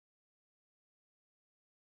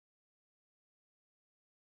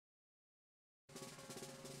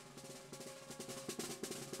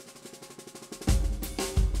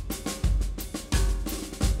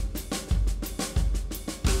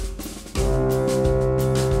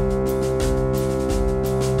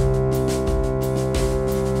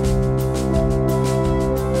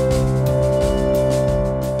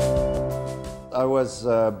was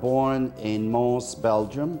born in Mons,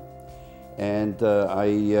 Belgium, and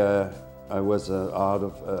I was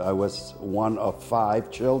one of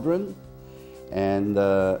 5 children, and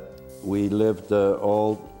we lived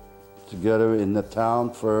all together in the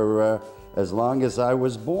town for as long as I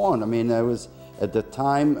was born. I mean, I was at the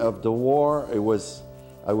time of the war. I was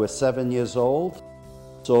 7 years old,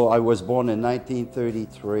 so I was born in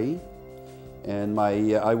 1933, and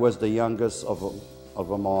I was the youngest of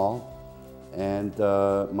them all. And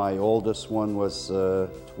my oldest one was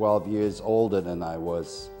 12 years older than I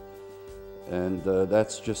was. And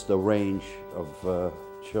that's just the range of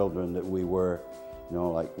children that we were, you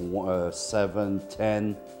know, like 7,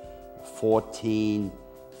 10, 14,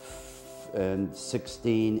 and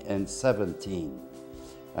 16, and 17,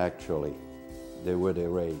 actually. They were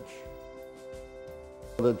their age.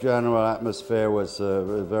 The general atmosphere was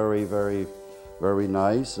very, very, very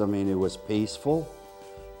nice. I mean, it was peaceful.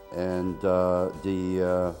 And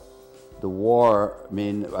the war, I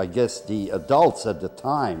mean, I guess the adults at the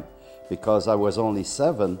time, because I was only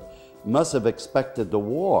 7, must have expected the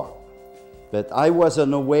war. But I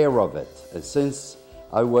wasn't aware of it. And since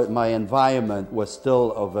my environment was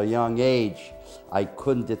still of a young age, I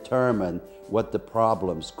couldn't determine what the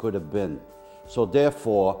problems could have been. So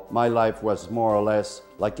therefore, my life was more or less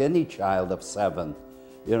like any child of 7.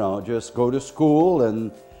 You know, just go to school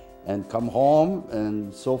and come home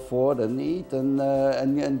and so forth, and eat and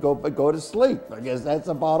go to sleep. I guess that's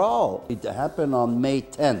about all. It happened on May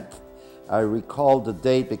 10th. I recall the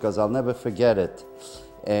date because I'll never forget it.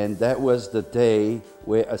 And that was the day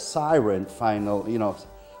where a siren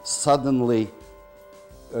suddenly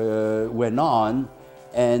went on,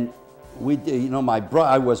 and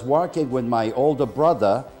I was working with my older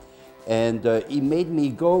brother, and he made me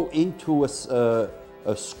go into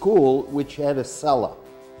a school which had a cellar.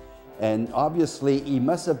 And obviously, he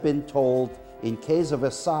must have been told, in case of a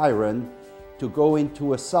siren, to go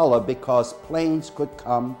into a cellar because planes could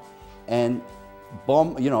come and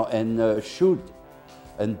bomb, and shoot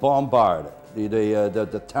and bombard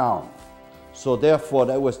the town. So therefore,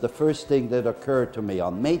 that was the first thing that occurred to me.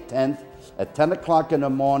 On May 10th, at 10 o'clock in the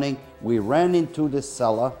morning, we ran into the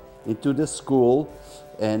cellar, into the school,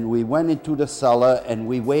 and we went into the cellar, and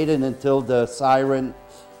we waited until the siren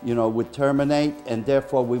would terminate, and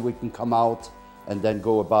therefore we can come out and then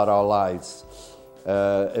go about our lives.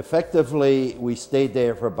 Effectively, we stayed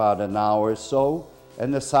there for about an hour or so,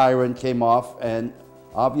 and the siren came off, and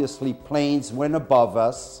obviously planes went above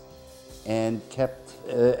us and kept,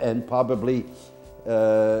 and probably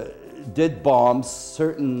did bombs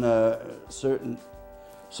certain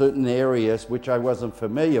areas which I wasn't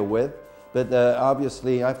familiar with, but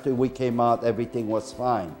obviously after we came out, everything was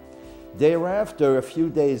fine. Thereafter, a few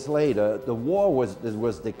days later, the war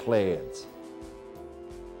was declared.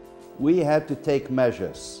 We had to take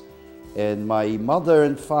measures, and my mother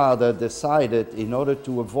and father decided, in order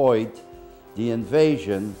to avoid the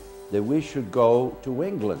invasion, that we should go to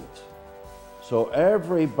England. So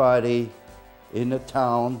everybody in the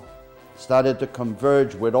town started to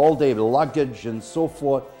converge with all their luggage and so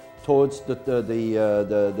forth towards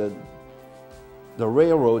the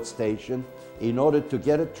railroad station, in order to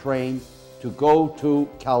get a train to go to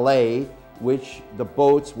Calais, which the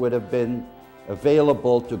boats would have been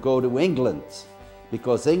available to go to England,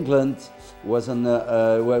 because England was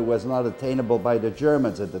not attainable by the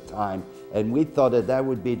Germans at the time, and we thought that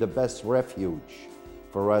would be the best refuge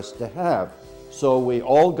for us to have. So we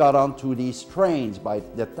all got onto these trains by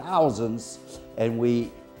the thousands, and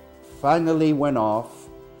we finally went off,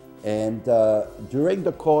 and during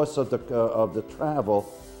the course of the travel,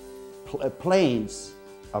 planes,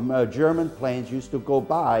 German planes, used to go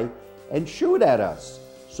by and shoot at us.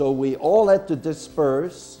 So we all had to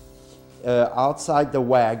disperse outside the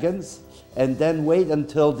wagons and then wait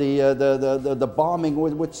until the bombing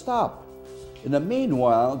would stop. In the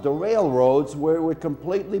meanwhile, the railroads were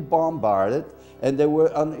completely bombarded, and there were,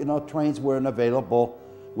 trains weren't available,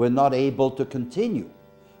 were not able to continue.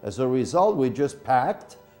 As a result, we just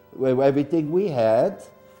packed everything we had,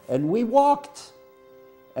 and we walked.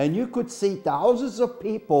 And you could see thousands of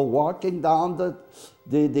people walking down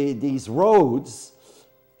these roads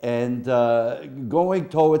and going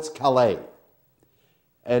towards Calais.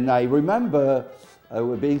 And I remember,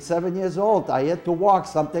 being 7 years old, I had to walk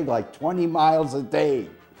something like 20 miles a day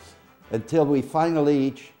until we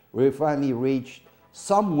finally reached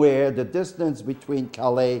somewhere the distance between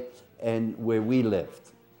Calais and where we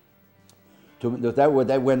lived.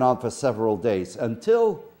 That went on for several days,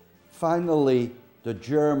 until finally the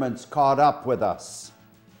Germans caught up with us.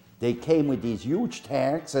 They came with these huge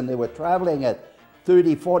tanks, and they were traveling at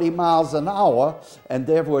 30, 40 miles an hour, and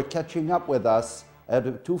they were catching up with us at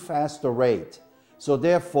a too fast a rate. So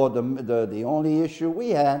therefore, the only issue we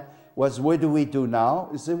had was, what do we do now?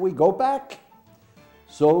 Is that we go back.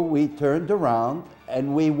 So we turned around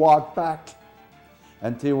and we walked back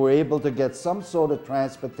until we were able to get some sort of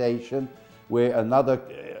transportation where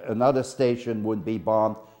another station would be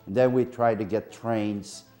bombed, and then we tried to get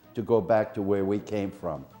trains to go back to where we came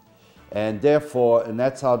from. And therefore, and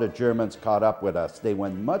that's how the Germans caught up with us. They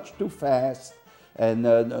went much too fast, and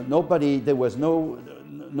there was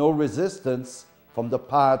no resistance from the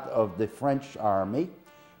part of the French army,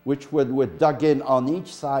 which were dug in on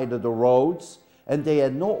each side of the roads, and they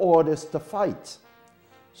had no orders to fight.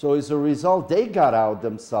 So as a result, they got out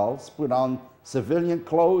themselves, put on civilian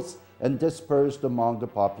clothes, and dispersed among the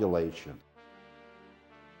population.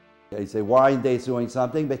 They say, why are they doing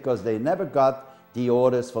something? Because they never got the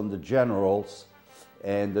orders from the generals,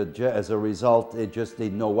 and as a result, they just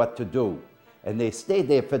didn't know what to do. And they stayed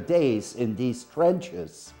there for days in these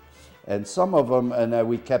trenches. And some of them, and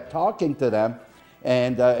we kept talking to them,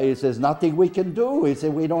 and he says, nothing we can do. He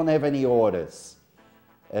said, we don't have any orders.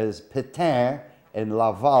 As Pétain and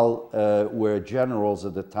Laval were generals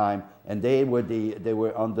at the time, and they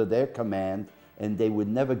were under their command, and they would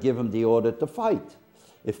never give them the order to fight.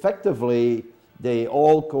 Effectively, they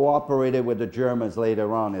all cooperated with the Germans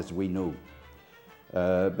later on, as we knew.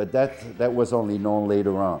 But that was only known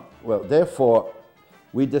later on. Well, therefore,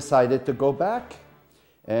 we decided to go back.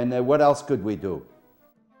 And what else could we do?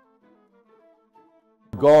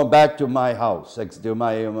 Going back to my house, to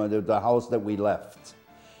the house that we left.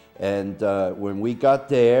 And when we got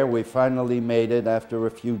there, we finally made it after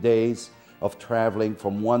a few days of traveling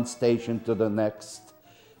from one station to the next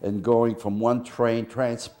and going from one train,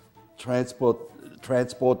 transport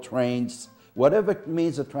trains, whatever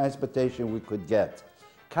means of transportation we could get.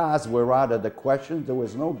 Cars were out of the question. There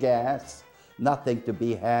was no gas, nothing to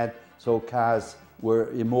be had, so cars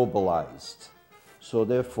were immobilized. So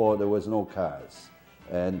therefore, there was no cars.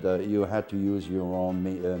 And you had to use your own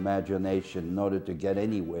imagination in order to get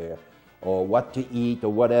anywhere, or what to eat,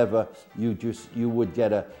 or whatever. You would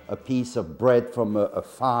get a piece of bread from a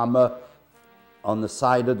farmer on the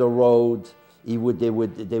side of the road. They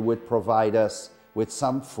would provide us with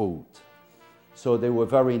some food. So they were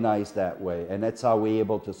very nice that way, and that's how we were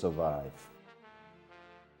able to survive.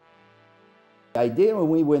 The idea when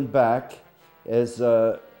we went back is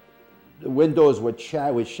the windows were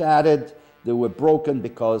shattered. They were broken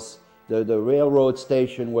because the railroad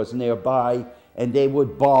station was nearby, and they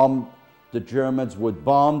would bomb, the Germans would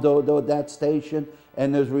bomb that station,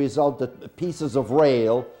 and as a result, the pieces of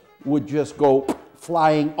rail would just go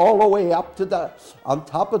flying all the way up to on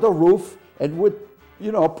top of the roof, and would,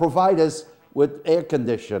 provide us with air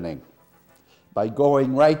conditioning by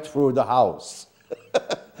going right through the house.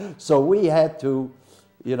 So we had to,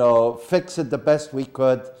 fix it the best we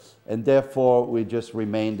could, and therefore we just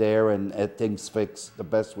remained there and had things fixed the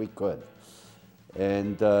best we could.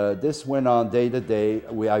 And this went on day to day.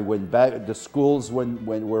 I went back, the schools when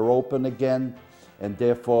were open again, and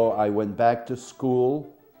therefore I went back to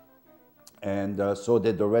school, and so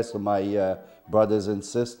did the rest of my brothers and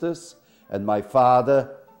sisters. And my father,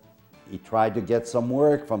 he tried to get some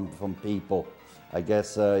work from people. I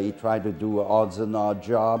guess he tried to do odds and odd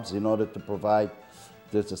jobs in order to provide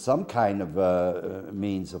some kind of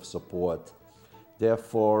means of support.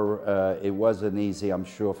 Therefore, it wasn't easy, I'm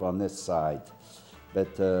sure, from this side.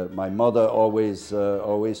 But my mother always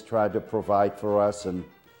tried to provide for us, and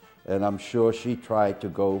I'm sure she tried to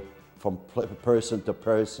go from person to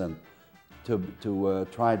person to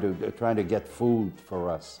try to get food for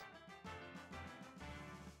us.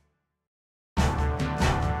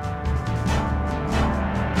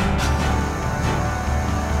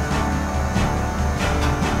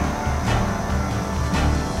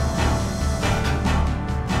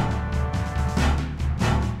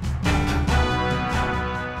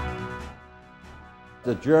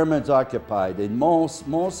 The Germans occupied, and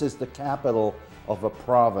Mons is the capital of a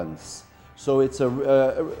province. So it's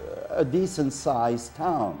a decent-sized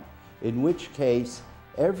town, in which case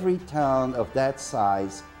every town of that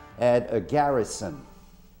size had a garrison.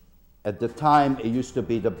 At the time, it used to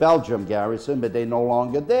be the Belgium garrison, but they're no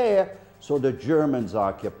longer there, so the Germans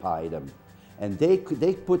occupied them. And they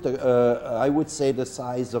put, I would say, the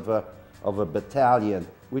size of a battalion,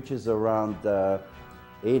 which is around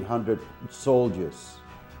 800 soldiers.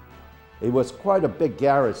 It was quite a big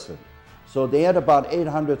garrison. So they had about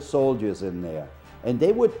 800 soldiers in there. And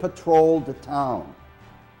they would patrol the town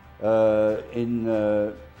in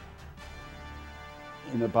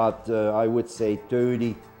about, I would say,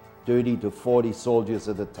 30 to 40 soldiers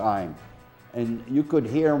at a time. And you could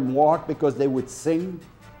hear them walk because they would sing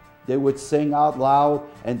they would sing out loud,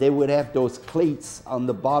 and they would have those cleats on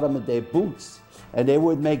the bottom of their boots, and they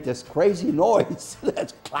would make this crazy noise.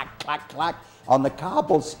 That's clack, clack, clack. On the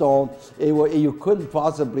cobblestone, you couldn't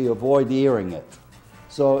possibly avoid hearing it.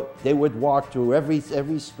 So they would walk through every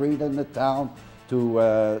street in the town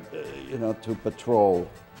to, to patrol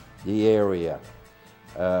the area.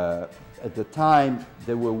 At the time,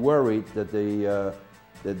 they were worried that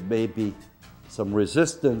that maybe some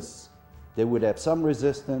resistance. They would have some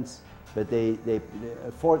resistance, but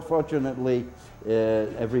fortunately,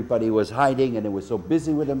 everybody was hiding, and they were so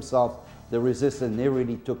busy with themselves. The resistance never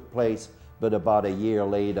really took place, but about a year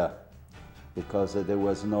later, because there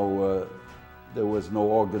was no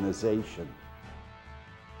organization.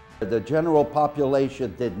 The general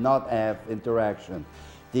population did not have interaction.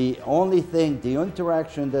 The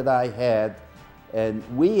interaction that I had, and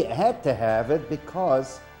we had to have it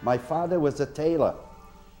because my father was a tailor.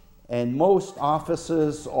 And most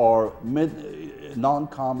officers or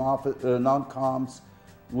non-coms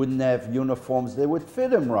wouldn't have uniforms. They would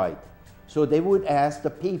fit them right. So they would ask the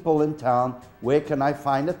people in town, where can I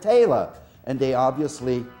find a tailor? And they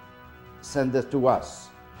obviously send it to us.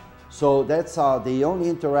 So that's the only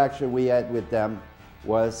interaction we had with them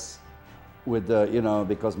was with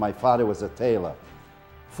because my father was a tailor.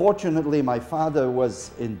 Fortunately, my father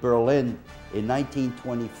was in Berlin in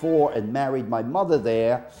 1924 and married my mother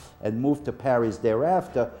there and moved to Paris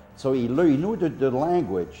thereafter. So he knew the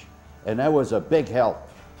language, and that was a big help.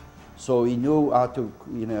 So he knew how to,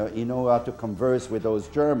 how to converse with those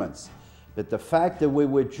Germans. But the fact that we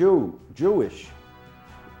were Jewish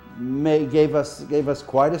gave us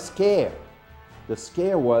quite a scare. The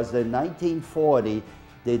scare was that in 1940,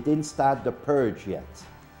 they didn't start the purge yet.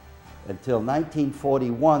 Until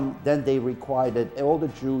 1941, then they required that all the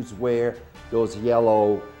Jews wear those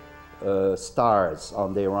yellow stars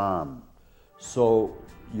on their arm. So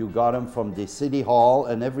you got them from the city hall,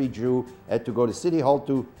 and every Jew had to go to city hall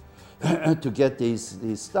to get these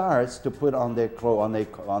stars to put on their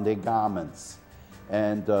on their garments.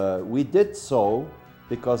 And we did so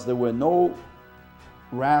because there were no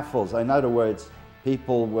raffles. In other words,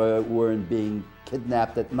 people weren't being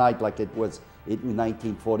kidnapped at night like it was in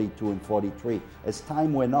 1942 and 43. As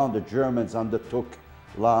time went on, the Germans undertook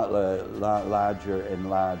larger and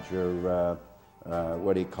larger,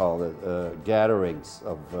 gatherings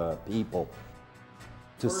of people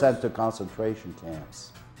to send to concentration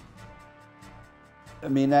camps. I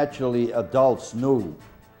mean, actually, adults knew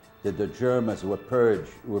that the Germans were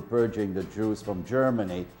purging the Jews from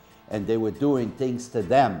Germany, and they were doing things to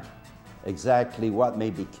them. Exactly what,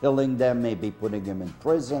 maybe killing them, maybe putting them in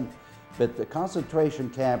prison. But the concentration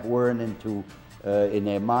camp weren't in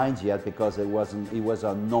their minds yet, because it was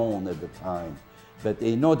unknown at the time. But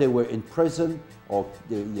they know they were in prison, or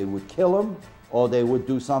they would kill them, or they would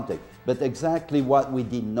do something. But exactly what, we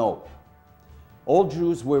didn't know. All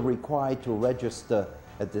Jews were required to register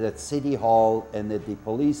at City Hall and at the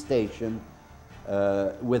police station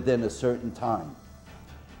within a certain time.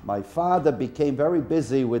 My father became very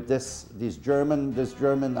busy with this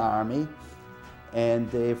German army,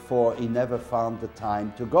 and therefore he never found the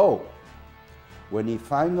time to go. When he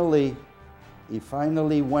finally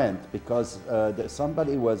went, because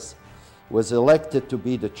somebody was elected to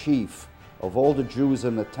be the chief of all the Jews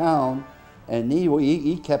in the town, and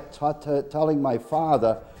he kept telling my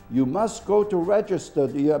father, "You must go to register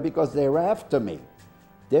because they're after me.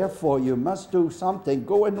 Therefore, you must do something.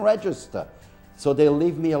 Go and register, so they'll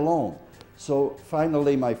leave me alone." So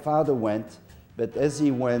finally, my father went. But as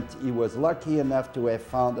he went, he was lucky enough to have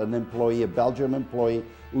found an employee, a Belgian employee,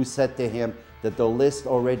 who said to him that the list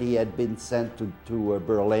already had been sent to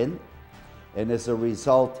Berlin, and as a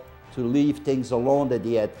result, to leave things alone, that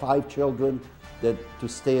he had 5 children, that to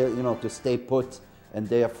stay put, and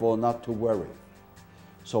therefore not to worry.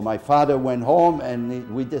 So my father went home, and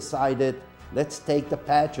we decided, let's take the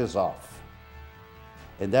patches off,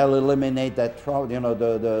 and that'll eliminate that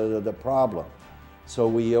the problem. So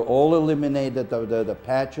we all eliminated the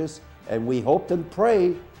patches, and we hoped and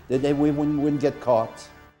prayed that we wouldn't get caught.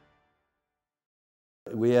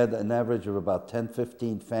 We had an average of about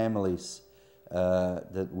 10-15 families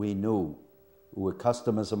that we knew who were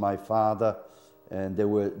customers of my father, and there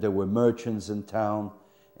were merchants in town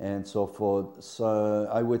and so forth. So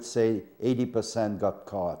I would say 80% got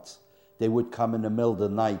caught. They would come in the middle of the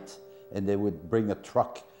night, and they would bring a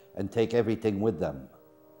truck and take everything with them,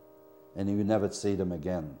 and you would never see them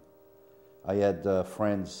again. I had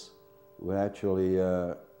friends who actually,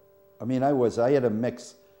 I had a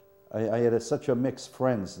mix. I had such a mixed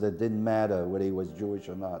friends that didn't matter whether he was Jewish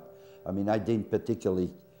or not. I mean, I didn't particularly,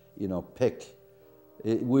 pick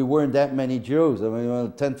We weren't that many Jews. I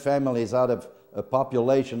mean, 10 families out of a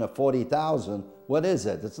population of 40,000, what is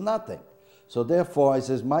it? It's nothing. So therefore, I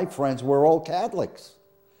says, my friends were all Catholics.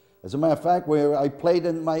 As a matter of fact, where I played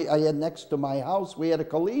I had next to my house, we had a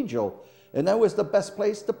collegial, and that was the best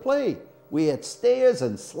place to play. We had stairs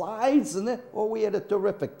and slides, and we had a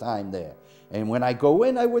terrific time there. And when I go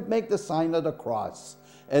in, I would make the sign of the cross.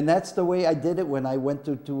 And that's the way I did it when I went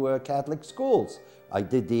to Catholic schools. I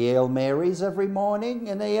did the Hail Marys every morning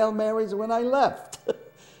and the Hail Marys when I left.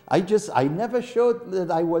 I never showed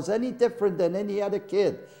that I was any different than any other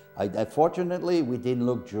kid. Fortunately, we didn't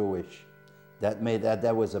look Jewish.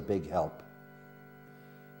 That was a big help.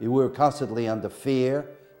 We were constantly under fear,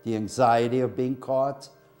 the anxiety of being caught,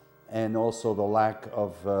 and also the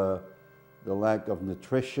lack of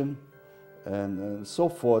nutrition and so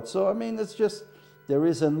forth. So I mean, it's just, there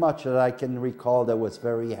isn't much that I can recall that was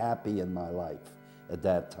very happy in my life at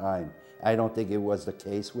that time. I don't think it was the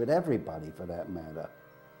case with everybody, for that matter.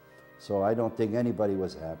 So I don't think anybody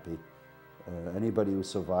was happy. Anybody who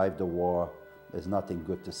survived the war, there's nothing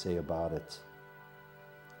good to say about it.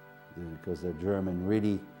 Because the German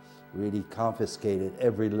really confiscated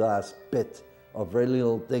every last bit of very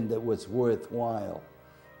little thing that was worthwhile.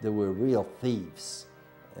 They were real thieves,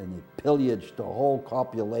 and they pillaged the whole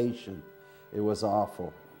population. It was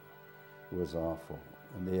awful. It was awful.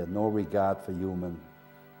 And they had no regard for the human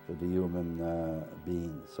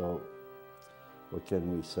being. So what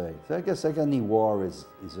can we say? So I guess like any war is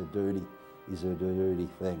a dirty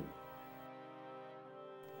thing.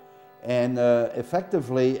 And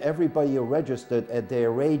effectively, everybody who registered at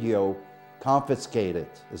their radio confiscated.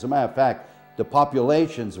 As a matter of fact, the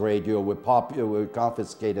population's radio were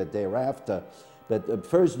confiscated thereafter. But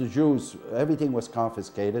first the Jews, everything was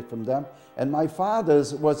confiscated from them. And my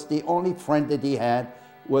father's was the only friend that he had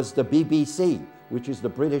was the BBC, which is the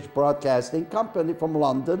British Broadcasting Company from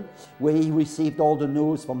London, where he received all the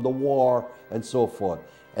news from the war and so forth.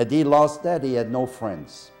 And he lost that, he had no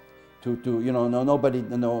friends. Nobody,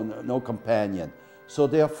 no companion. So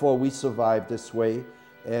therefore we survived this way,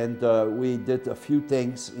 and we did a few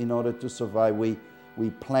things in order to survive. We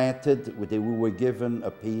planted, we were given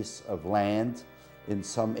a piece of land in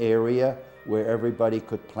some area where everybody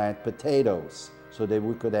could plant potatoes so that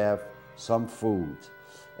we could have some food.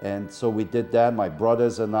 And so we did that, my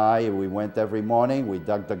brothers and I, we went every morning, we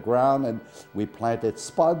dug the ground and we planted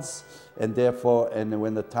spuds, and therefore, and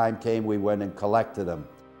when the time came, we went and collected them.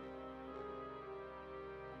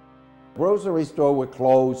 Grocery store were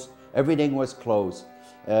closed, everything was closed.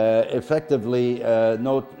 Effectively,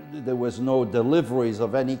 there was no deliveries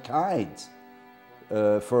of any kind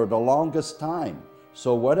for the longest time.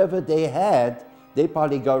 So whatever they had, they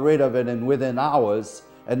probably got rid of it within hours,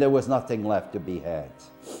 and there was nothing left to be had.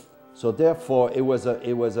 So therefore, it was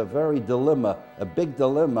a very dilemma, a big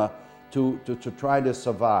dilemma to try to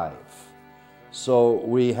survive. So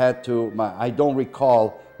we had to, I don't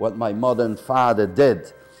recall what my mother and father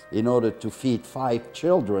did in order to feed 5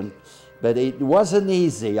 children, but it wasn't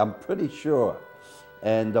easy, I'm pretty sure.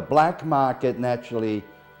 And the black market naturally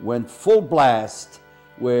went full blast,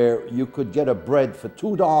 where you could get a bread for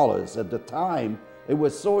 $2 at the time. It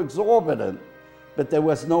was so exorbitant, but there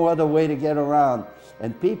was no other way to get around.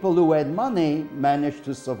 And people who had money managed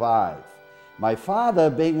to survive. My father,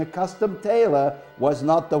 being a custom tailor, was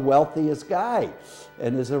not the wealthiest guy.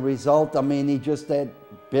 And as a result, I mean, he just had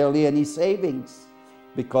barely any savings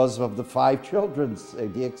because of the 5 children,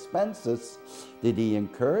 the expenses that he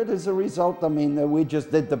incurred. As a result, I mean, we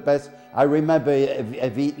just did the best. I remember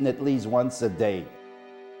I've eaten at least once a day.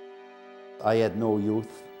 I had no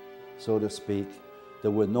youth, so to speak.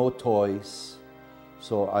 There were no toys,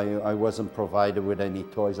 so I wasn't provided with any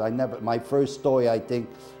toys. My first toy, I think,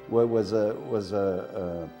 was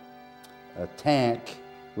a tank,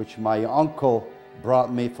 which my uncle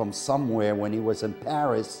brought me from somewhere when he was in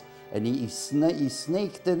Paris, and he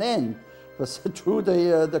sneaked it in through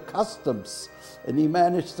the customs, and he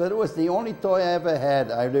managed to. It was the only toy I ever had.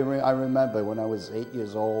 I remember when I was 8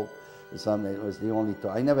 years old or something. It was the only toy.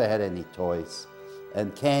 I never had any toys,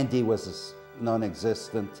 and candy was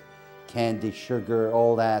non-existent. Candy, sugar,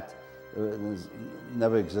 all that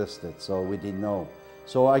never existed, so we didn't know.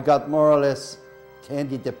 So I got more or less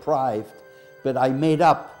candy deprived, but I made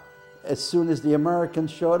up as soon as the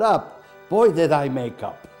Americans showed up. Boy, did I make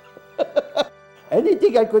up.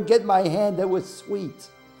 Anything I could get my hand that was sweet,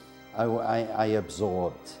 I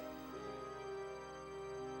absorbed.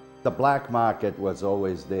 The black market was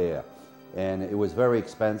always there, and it was very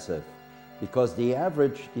expensive, because the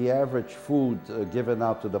average food given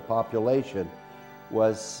out to the population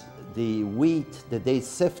was the wheat that they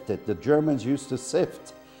sifted. The Germans used to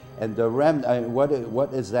sift And the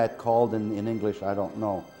what is that called in English? I don't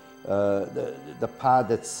know. The part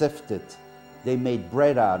that's sifted, they made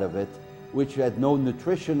bread out of it, which had no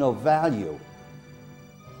nutritional value.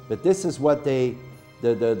 But this is what the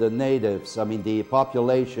natives, I mean the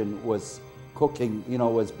population, was cooking, you know,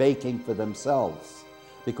 was baking for themselves,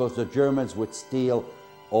 because the Germans would steal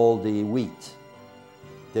all the wheat.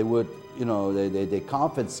 They would, you know, they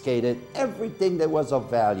confiscated everything that was of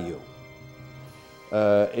value.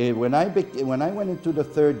 When I went into the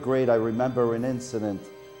third grade, I remember an incident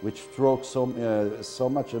which struck so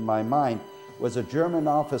much in my mind. Was a German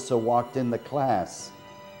officer walked in the class,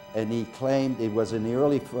 and he claimed, it was in the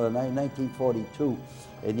early 1942,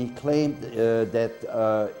 and he claimed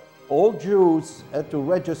that all Jews had to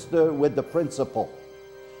register with the principal,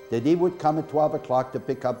 that he would come at 12 o'clock to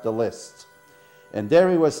pick up the list. And there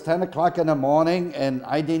he was, 10 o'clock in the morning, and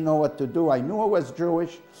I didn't know what to do. I knew I was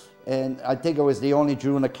Jewish, and I think I was the only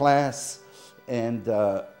Jew in the class. And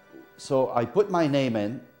so I put my name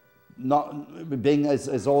in, not being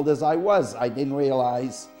as old as I was. I didn't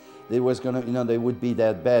realize it was gonna, you know, they would be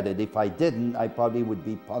that bad. And if I didn't, I probably would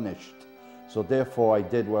be punished. So therefore, I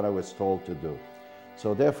did what I was told to do.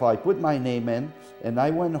 So therefore, I put my name in, and I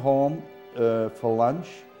went home for lunch.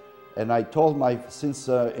 And I told since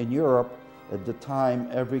in Europe, at the time,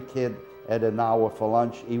 every kid had an hour for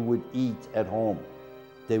lunch. He would eat at home.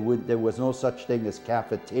 There was no such thing as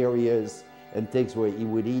cafeterias and things where he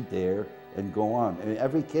would eat there and go on. And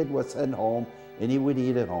every kid was sent home, and he would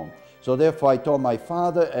eat at home. So therefore, I told my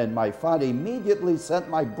father, and my father immediately sent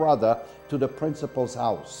my brother to the principal's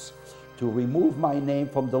house to remove my name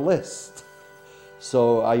from the list.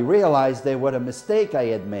 So I realized there was a mistake I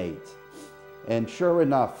had made. And sure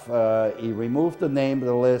enough, he removed the name of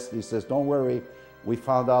the list. He says, don't worry. We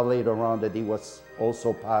found out later on that he was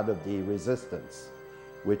also part of the resistance,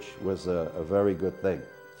 which was a very good thing.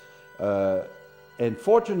 And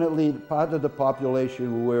fortunately, part of the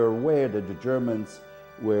population were aware that the Germans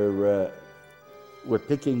were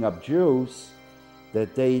picking up Jews,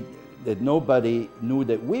 that nobody knew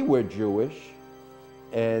that we were Jewish,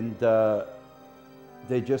 and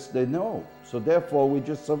they just didn't know. So therefore, we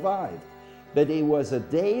just survived. But it was a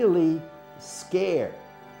daily scare,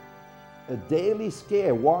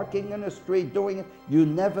 walking in the street, doing it. You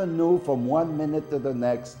never knew from one minute to the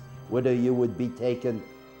next whether you would be taken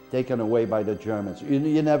away by the Germans.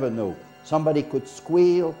 You never knew. Somebody could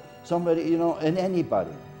squeal, somebody, you know, and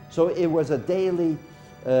anybody. So it was a daily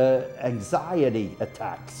anxiety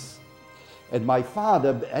attacks. And my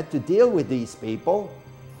father had to deal with these people,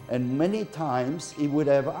 and many times he would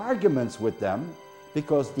have arguments with them,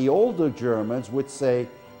 because the older Germans would say,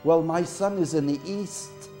 well, my son is in the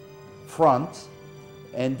East Front,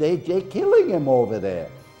 and they're killing him over there.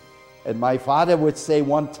 And my father would say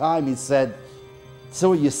one time, he said,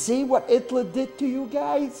 so you see what Hitler did to you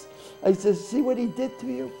guys? I said, see what he did to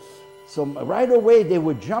you? So right away, they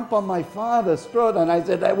would jump on my father's throat, and I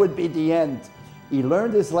said, that would be the end. He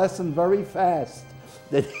learned his lesson very fast,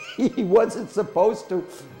 that he wasn't supposed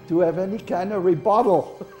to have any kind of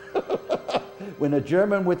rebuttal. When a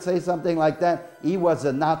German would say something like that, he was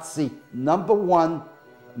a Nazi #1,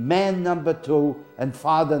 man #2, and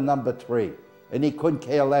father #3. And he couldn't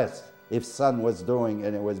care less if son was doing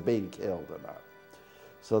and it was being killed or not.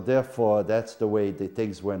 So therefore, that's the way the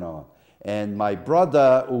things went on. And my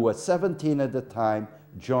brother, who was 17 at the time,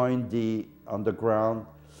 joined the underground,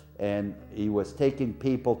 and he was taking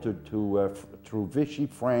people through Vichy,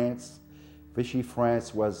 France. Vichy,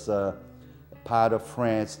 France was part of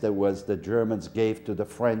France that was the Germans gave to the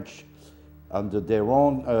French under their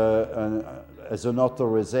own, as an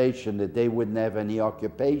authorization that they wouldn't have any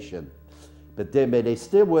occupation. But they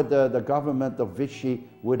still would, the government of Vichy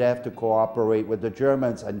would have to cooperate with the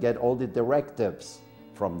Germans and get all the directives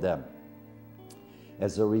from them.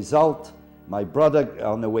 As a result, my brother,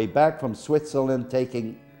 on the way back from Switzerland,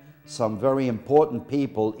 taking some very important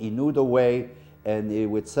people, he knew the way, and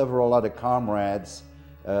with several other comrades,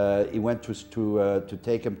 he went to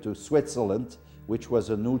take him to Switzerland, which was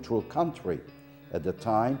a neutral country at the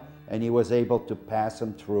time, and he was able to pass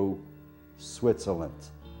him through Switzerland.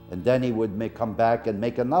 And then he would come back and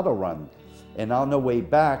make another run. And on the way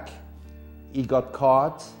back, he got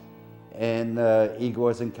caught, and he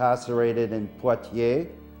was incarcerated in Poitiers.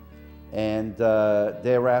 And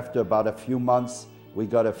thereafter, about a few months, we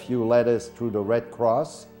got a few letters through the Red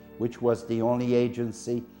Cross, which was the only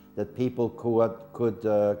agency that people could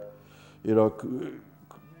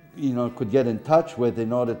get in touch with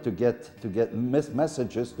in order to get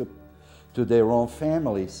messages to their own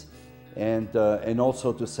families, and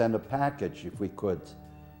also to send a package if we could.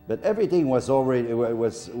 But everything was already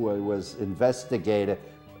was investigated.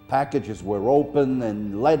 packages were open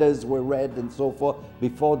and letters were read and so forth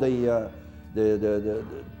before the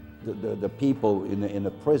people in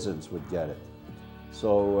the prisons would get it.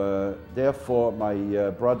 So therefore my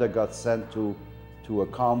brother got sent to a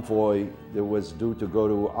convoy that was due to go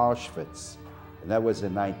to Auschwitz. And that was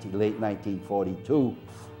in late 1942,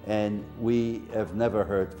 and we have never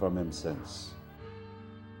heard from him since.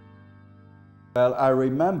 Well, I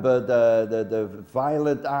remember the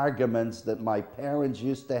violent arguments that my parents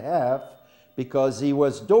used to have because he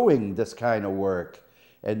was doing this kind of work.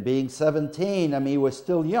 And being 17, I mean, he was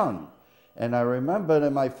still young. And I remember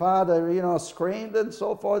that my father, you know, screamed and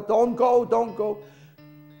so forth, "Don't go, don't go."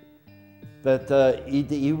 But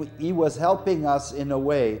he was helping us in a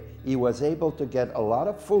way. He was able to get a lot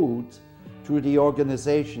of food through the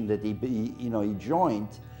organization that he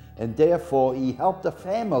joined, and therefore he helped the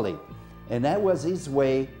family. And that was his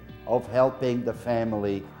way of helping the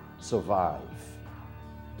family survive.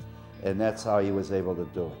 And that's how he was able to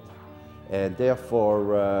do it. And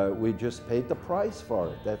therefore, we just paid the price for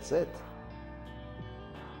it. That's it.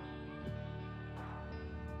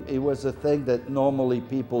 It was a thing that normally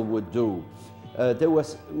people would do.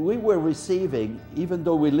 We were receiving, even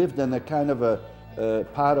though we lived in a kind of a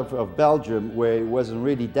part of Belgium where it wasn't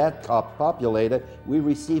really that populated, we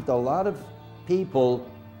received a lot of people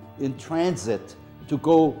in transit to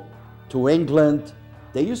go to England.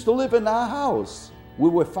 They used to live in our house. We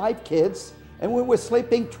were 5 kids, and we were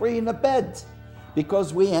sleeping 3 in a bed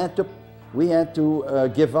because we had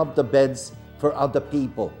to give up the beds for other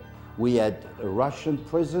people. We had Russian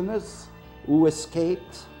prisoners who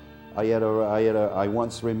escaped. I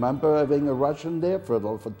once remember having a Russian there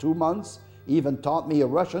for 2 months. He even taught me a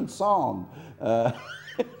Russian song,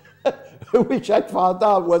 which I found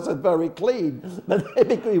out wasn't very clean, but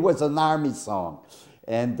it was an army song.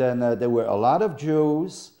 And then there were a lot of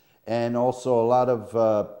Jews and also a lot of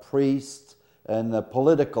priests and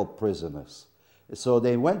political prisoners. So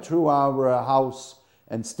they went through our house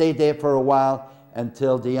and stayed there for a while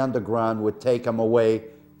until the underground would take them away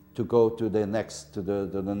to go to the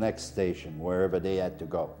next station, wherever they had to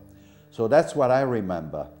go. So that's what I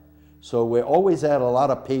remember. So we always had a lot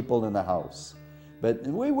of people in the house. But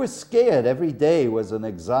we were scared. Every day was an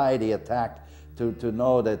anxiety attack to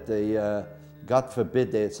know that God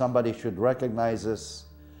forbid, that somebody should recognize us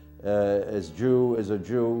as a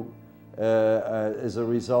Jew. As a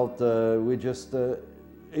result,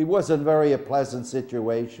 it wasn't a pleasant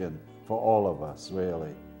situation for all of us,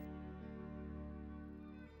 really.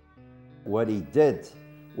 What he did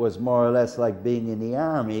was more or less like being in the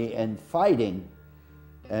army and fighting.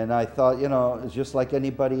 And I thought, you know, it's just like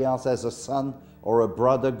anybody else as a son or a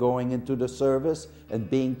brother going into the service and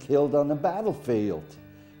being killed on the battlefield.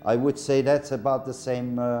 I would say that's about the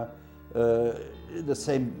same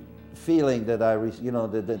feeling that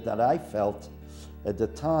I felt at the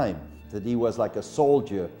time, that he was like a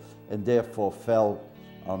soldier and therefore fell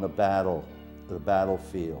on the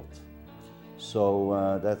battlefield.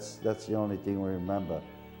 So that's the only thing we remember.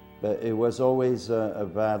 But it was always a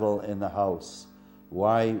battle in the house.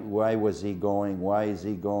 Why was he going? Why is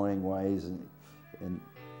he going? Why isn't? And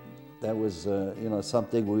that was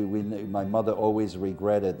something my mother always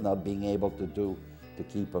regretted not being able to do to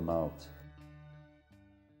keep him out.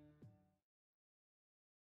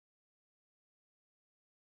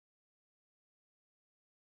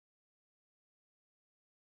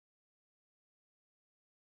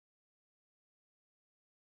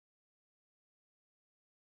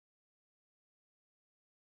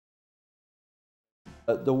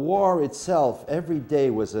 The war itself, every day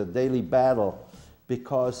was a daily battle,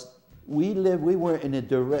 because we were in the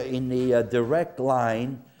direct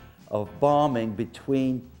line of bombing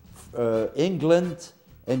between England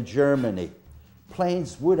and Germany.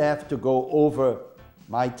 Planes would have to go over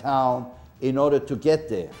my town in order to get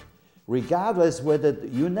there. Regardless whether,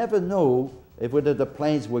 you never knew whether the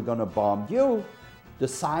planes were going to bomb you, the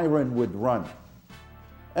siren would run.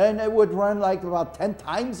 And it would run like about 10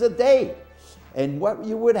 times a day. And what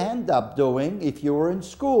you would end up doing, if you were in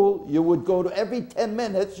school, you would go to, every 10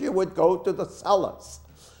 minutes, you would go to the cellars.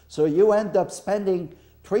 So you end up spending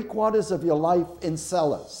 3/4 of your life in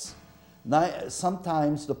cellars. Now,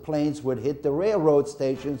 sometimes the planes would hit the railroad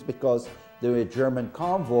stations because there were German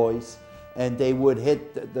convoys, and they would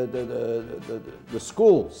hit the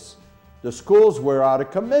schools. The schools were out of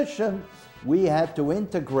commission. We had to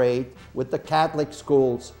integrate with the Catholic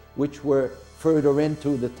schools, which were further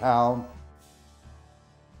into the town.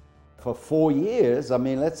 For 4 years, I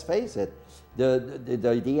mean, let's face it,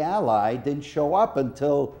 the Ally didn't show up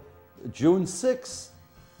until June 6,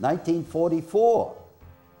 1944.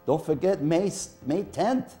 Don't forget May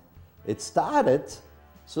 10th. It started.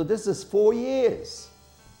 So this is 4 years.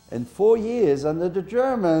 And 4 years under the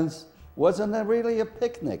Germans wasn't really a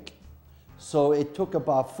picnic. So it took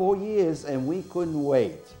about 4 years, and we couldn't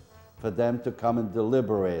wait for them to come and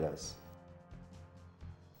liberate us.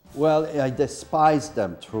 Well, I despised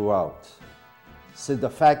them throughout. So the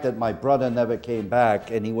fact that my brother never came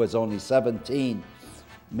back, and he was only 17,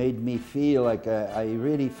 made me feel like I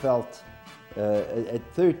really felt, at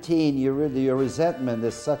 13, your resentment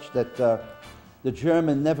is such that the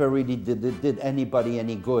German never really did anybody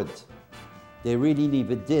any good. They really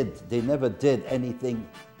never did. They never did anything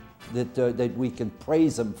that we can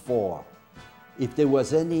praise them for. If there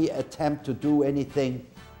was any attempt to do anything,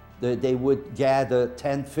 they would gather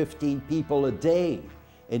 10, 15 people a day,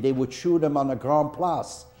 and they would shoot them on the Grand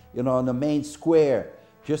Place, you know, on the main square,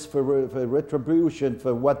 just for retribution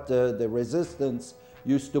for what the resistance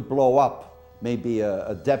used to blow up, maybe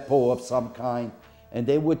a depot of some kind. And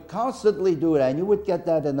they would constantly do that, and you would get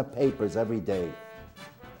that in the papers every day.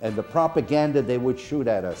 And the propaganda they would shoot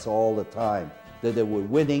at us all the time, that they were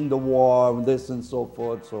winning the war, and this and so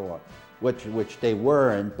forth, so on, which they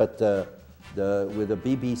weren't, but with the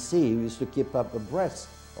BBC, we used to keep up abreast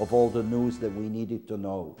of all the news that we needed to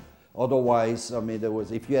know. Otherwise, I mean,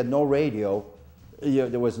 if you had no radio,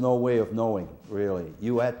 there was no way of knowing, really.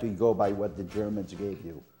 You had to go by what the Germans gave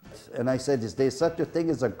you. And I said, is there such a thing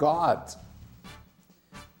as a God?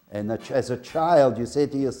 And as a child, you say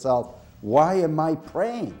to yourself, why am I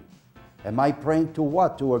praying? Am I praying to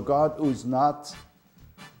what? To a God who's not,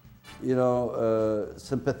 you know,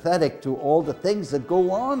 sympathetic to all the things that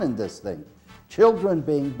go on in this thing. Children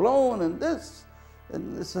being blown and this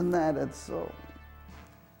and that. And so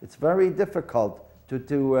it's very difficult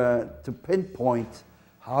to pinpoint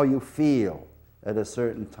how you feel at a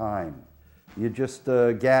certain time. You just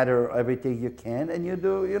gather everything you can, and you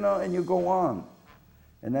do, you know, and you go on.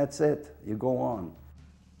 And that's it, you go on.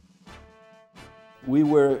 We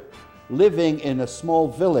were living in a small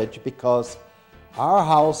village because our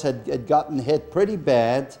house had gotten hit pretty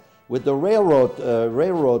bad with the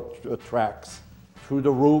railroad tracks through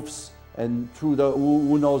the roofs and through the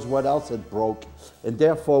who knows what else had broke. And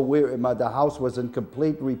therefore the house was in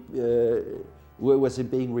complete, being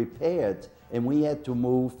repaired, and we had to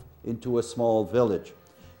move into a small village.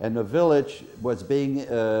 And the village was being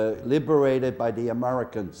liberated by the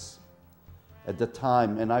Americans at the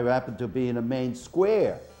time, and I happened to be in the main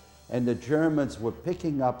square, and the Germans were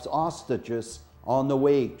picking up hostages on the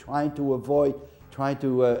way, trying to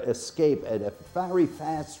escape at a very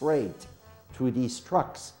fast rate through these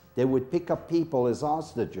trucks. They would pick up people as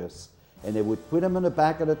hostages, and they would put them in the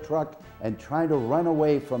back of the truck and try to run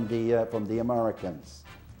away from the Americans.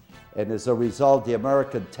 And as a result, the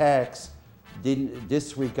American tanks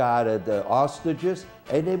disregarded the hostages,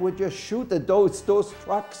 and they would just shoot at those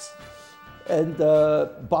trucks, and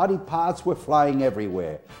body parts were flying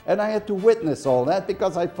everywhere. And I had to witness all that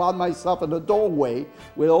because I found myself in the doorway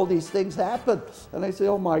where all these things happened. And I said,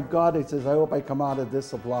 oh my God, I says, I hope I come out of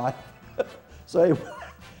this alive. So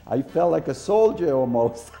I felt like a soldier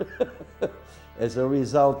almost. As a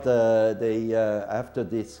result, after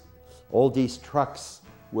all these trucks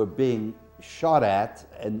were being shot at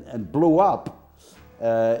and blew up,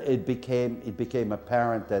 it became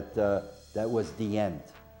apparent that that was the end.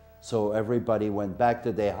 So everybody went back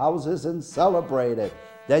to their houses and celebrated.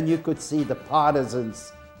 Then you could see the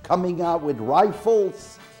partisans coming out with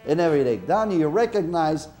rifles and everything. Then you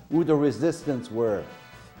recognize who the resistance were,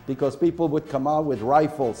 because people would come out with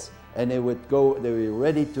rifles and they were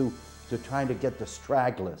ready to try to get the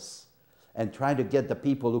stragglers and trying to get the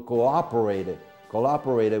people who cooperated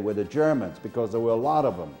with the Germans, because there were a lot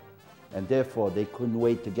of them, and therefore they couldn't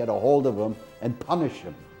wait to get a hold of them and punish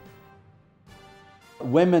them.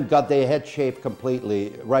 Women got their head shaved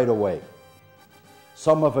completely right away.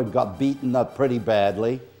 Some of them got beaten up pretty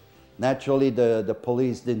badly. Naturally, the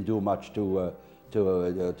police didn't do much to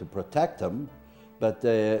protect them, but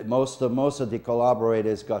most of the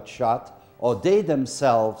collaborators got shot, or they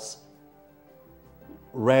themselves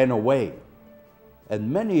ran away. And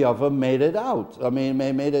many of them made it out. I mean,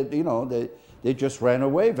 they made it, you know, they just ran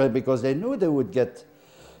away because they knew they would get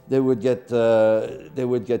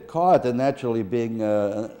caught and naturally being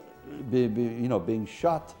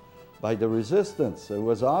shot by the resistance. It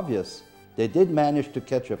was obvious. They did manage to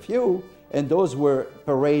catch a few, and those were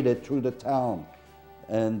paraded through the town.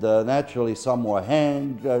 And naturally, some were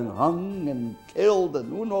hanged and hung and killed and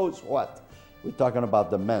who knows what. We're talking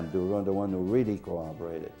about the men, the one who really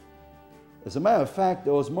cooperated. As a matter of fact,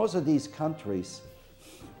 most of these countries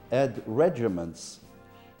had regiments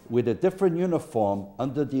with a different uniform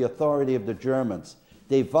under the authority of the Germans.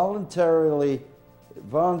 They voluntarily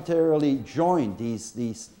voluntarily joined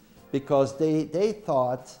these because they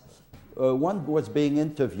thought, one was being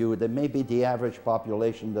interviewed, and maybe the average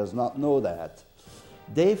population does not know that.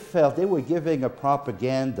 They felt they were giving a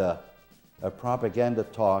propaganda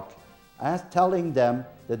talk, as telling them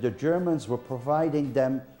that the Germans were providing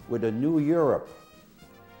them with a new Europe.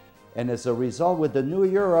 And as a result, with the new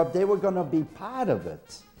Europe, they were going to be part of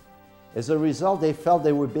it. As a result, they felt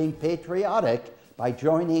they were being patriotic by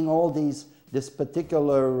joining all this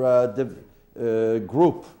particular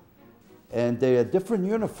group. And they had different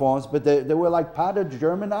uniforms, but they were like part of the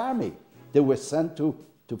German army. They were sent to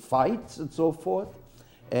fight and so forth.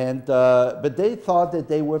 And, but they thought that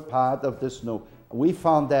they were part of this new. We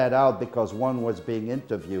found that out because one was being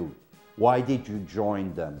interviewed. Why did you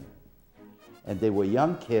join them? And they were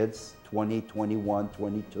young kids, 20, 21,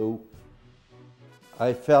 22.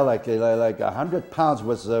 I felt like 100 pounds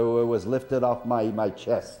was lifted off my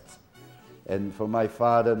chest. And for my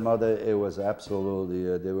father and mother, it was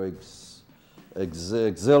absolutely, they were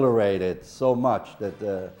exhilarated so much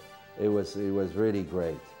that it was really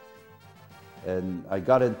great. And I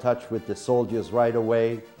got in touch with the soldiers right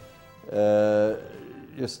away,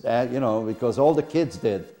 just, you know, because all the kids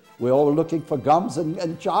did. We were all looking for gums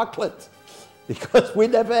and chocolate because we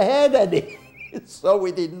never had any. So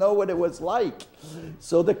we didn't know what it was like.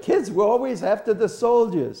 So the kids were always after the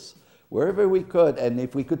soldiers, wherever we could. And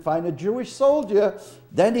if we could find a Jewish soldier,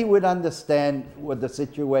 then he would understand what the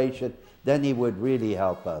situation, then he would really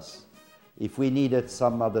help us. If we needed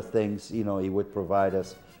some other things, you know, he would provide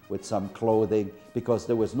us with some clothing, because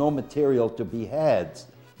there was no material to be had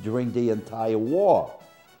during the entire war.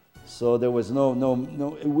 So there was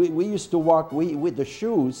we used to walk, with the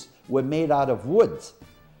shoes were made out of wood.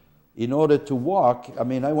 In order to walk, I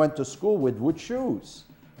mean, I went to school with wood shoes.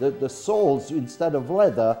 The soles, instead of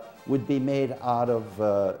leather, would be made out of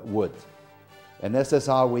wood. And this is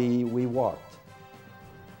how we walked.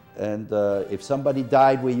 And if somebody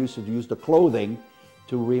died, we used to use the clothing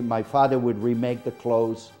my father would remake the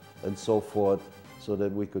clothes and so forth, so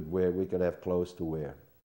that we could have clothes to wear.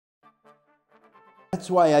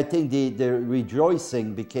 That's why I think the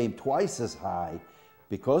rejoicing became twice as high,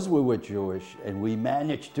 because we were Jewish and we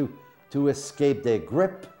managed to escape their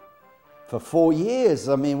grip for 4 years.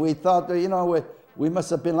 I mean, we thought, you know, we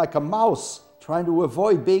must have been like a mouse trying to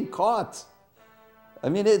avoid being caught. I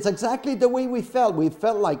mean, it's exactly the way we felt. We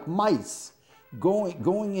felt like mice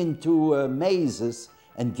going into mazes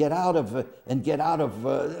and get out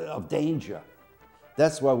of danger.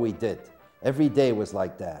 That's what we did. Every day was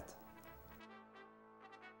like that.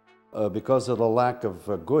 Because of the lack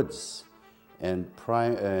of goods and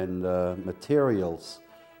materials,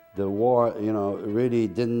 the war, you know, really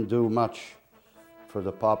didn't do much for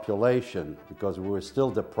the population, because we were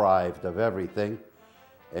still deprived of everything.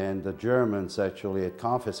 And the Germans actually had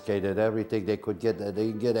confiscated everything they could get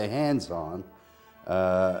their hands on,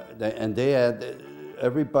 and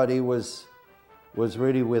everybody was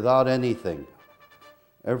really without anything.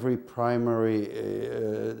 Every primary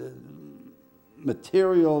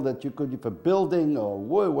material that you could, for building or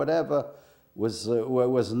wood, whatever, was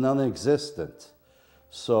non-existent.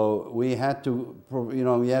 So we had to, you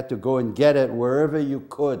know, we had to go and get it wherever you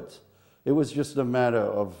could. It was just a matter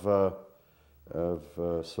of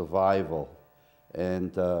survival.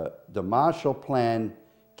 And the Marshall Plan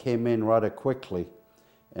came in rather quickly,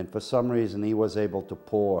 and for some reason he was able to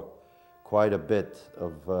pour quite a bit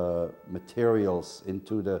of materials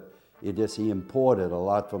into he imported a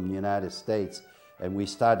lot from the United States, and we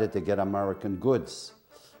started to get American goods,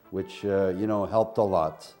 which you know, helped a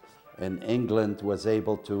lot. And England was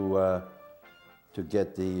able to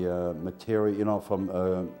get the material, you know, from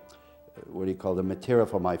the material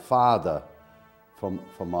for my father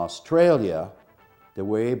from Australia. They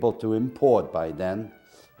were able to import by then,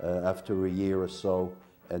 after a year or so,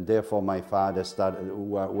 and therefore my father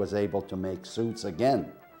was able to make suits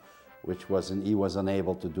again, which he wasn't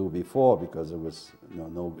able to do before, because there was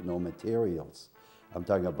no materials. I'm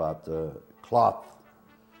talking about cloth,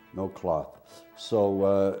 no cloth.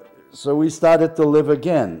 So we started to live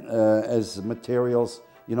again as materials,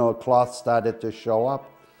 you know, cloth started to show up.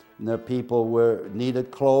 And the people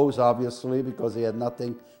needed clothes, obviously, because they had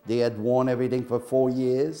nothing. They had worn everything for 4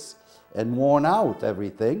 years and worn out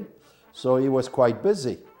everything. So he was quite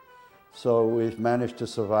busy. So we managed to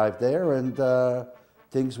survive there, and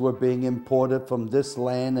things were being imported from this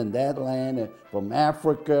land and that land, and from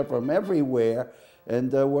Africa, from everywhere.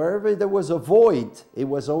 And wherever there was a void, it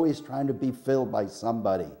was always trying to be filled by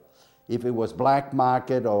somebody. If it was black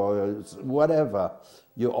market or whatever,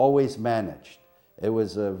 you always managed. It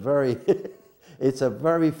was a it's a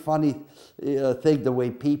very funny thing, the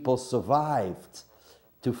way people survived.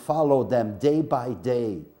 to follow them day by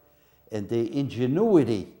day, and the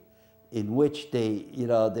ingenuity in which they, you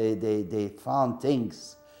know, they found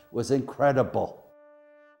things was incredible.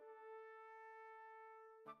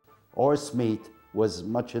 Horse meat was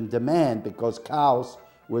much in demand because cows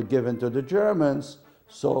were given to the Germans,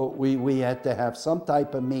 so we had to have some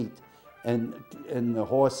type of meat, and the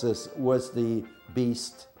horses was the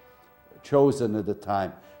beast chosen at the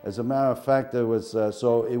time. As a matter of fact, there was,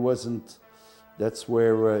 so it wasn't, that's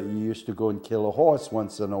where you used to go and kill a horse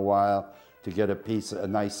once in a while to get a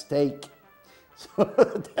nice steak. So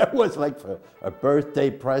that was like for a birthday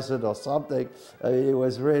present or something. It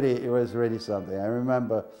was really something. I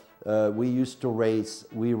remember we used to raise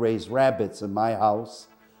rabbits in my house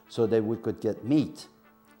so that we could get meat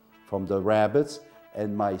from the rabbits,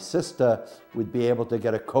 and my sister would be able to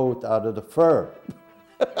get a coat out of the fur.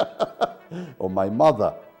 Or my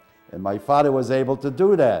mother. And my father was able to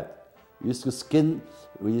do that. We used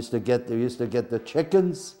to get the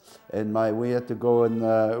chickens, and we had to go and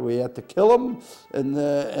we had to kill them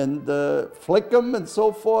and flick them and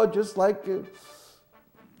so forth, just like,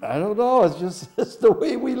 I don't know, it's the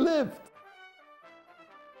way we lived.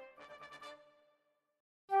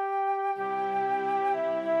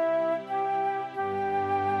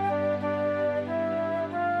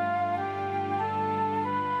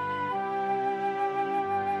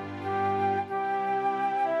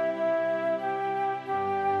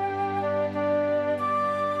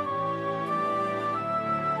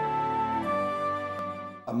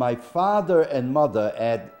 My father and mother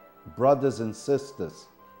had brothers and sisters,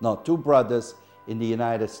 no, 2 brothers in the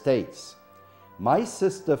United States. My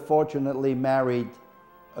sister fortunately married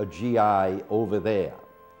a GI over there.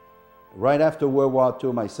 Right after World War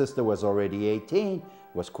II, my sister was already 18,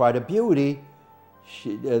 was quite a beauty.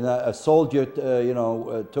 A soldier,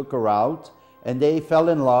 took her out, and they fell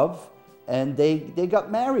in love, and they got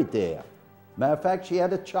married there. Matter of fact, she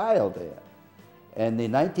had a child there. And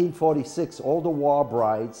in 1946, all the war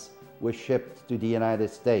brides were shipped to the United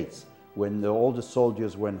States when all the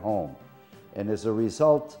soldiers went home. And as a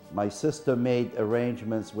result, my sister made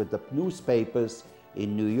arrangements with the newspapers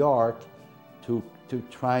in New York to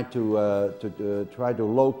try to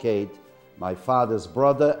locate my father's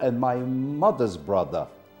brother and my mother's brother.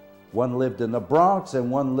 One lived in the Bronx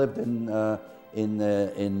and one lived in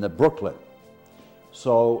Brooklyn.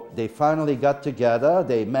 So they finally got together,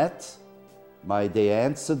 they met. They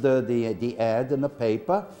answered the ad in the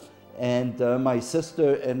paper, and my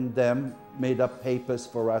sister and them made up papers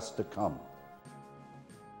for us to come.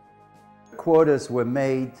 Quotas were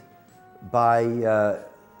made by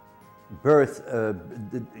birth,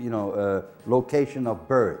 location of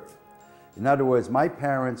birth. In other words, my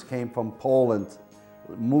parents came from Poland,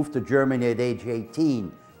 moved to Germany at age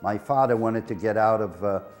 18. My father wanted to get out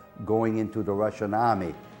of going into the Russian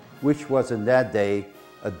army, which was in that day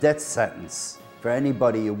a death sentence for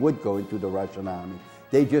anybody who would go into the Russian army.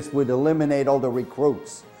 They just would eliminate all the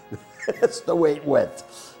recruits. That's the way it went.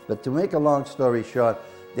 But to make a long story short,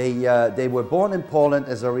 they were born in Poland.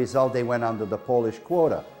 As a result, they went under the Polish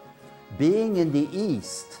quota. Being in the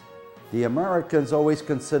East, the Americans always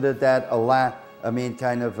considered that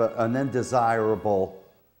kind of an undesirable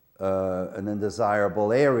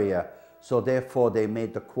area. So therefore, they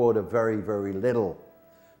made the quota very, very little.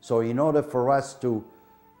 So in order for us to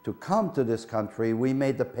come to this country, we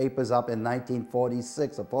made the papers up in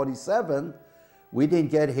 1946 or 47. We didn't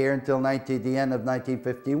get here until the end of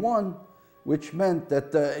 1951, which meant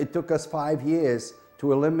that it took us 5 years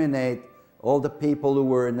to eliminate all the people who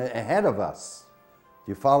were ahead of us.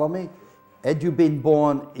 Do you follow me? Had you been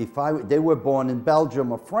born, they were born in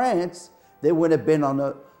Belgium or France, they would have been on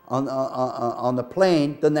a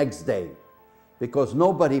plane the next day, because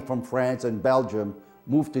nobody from France and Belgium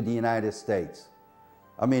moved to the United States.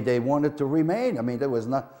 I mean, they wanted to remain. I mean, there was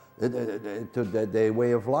not, their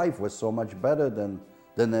way of life was so much better than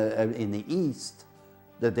in the East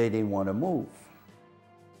that they didn't want to move.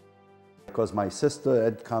 Because my sister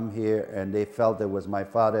had come here and they felt my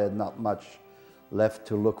father had not much left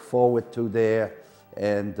to look forward to there,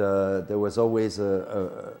 and there was always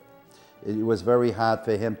it was very hard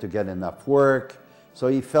for him to get enough work, so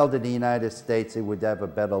he felt in the United States he would have a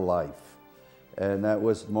better life. And that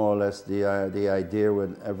was more or less the idea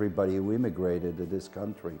when everybody who immigrated to this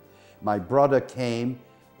country. My brother came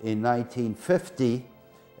in 1950,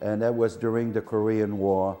 and that was during the Korean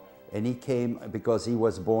War, and he came because he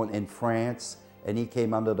was born in France, and he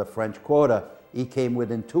came under the French quota. He came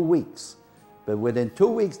within 2 weeks. But within 2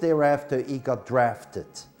 weeks thereafter, he got drafted.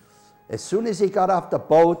 As soon as he got off the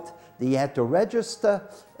boat, he had to register,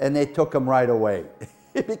 and they took him right away.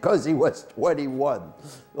 because he was 21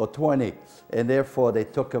 or 20, and therefore they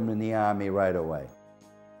took him in the army right away.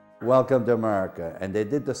 Welcome to America. And they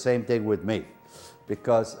did the same thing with me,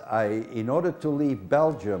 because in order to leave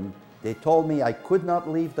Belgium, they told me I could not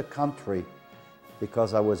leave the country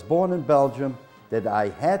because I was born in Belgium, that I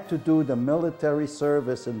had to do the military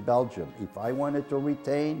service in Belgium if I wanted to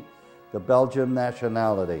retain the Belgian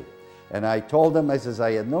nationality. And I told them, I says,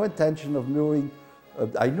 I had no intention of doing,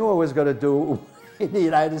 I knew I was going to do in the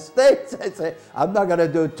United States. I said, I'm not going to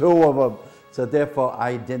do 2 of them. So therefore,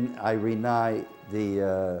 I reneged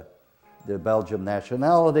the Belgian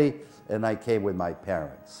nationality, and I came with my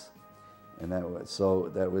parents. And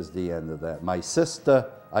that was the end of that. My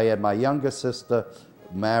sister, I had my younger sister,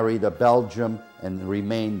 married a Belgian and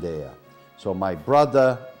remained there. So my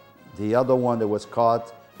brother, the other one that was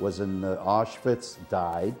caught, was in Auschwitz,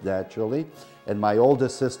 died naturally, and my older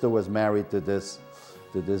sister was married to this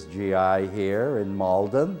GI here in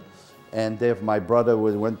Malden, and therefore my brother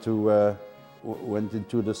went into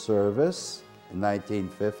the service in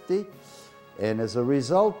 1950, and as a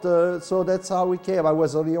result, so that's how we came. I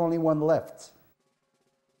was the only one left.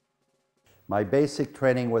 My basic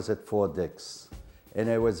training was at Fort Dix, and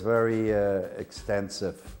it was very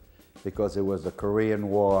extensive because it was the Korean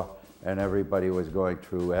War, and everybody was going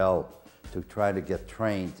through hell to try to get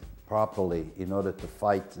trained properly in order to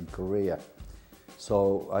fight in Korea.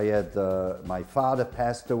 So I had, my father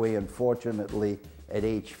passed away, unfortunately, at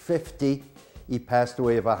age 50. He passed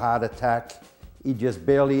away of a heart attack. He just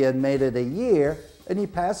barely had made it a year, and he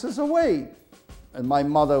passes away. And my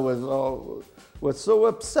mother was so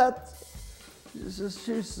upset.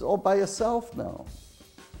 She's all by herself now.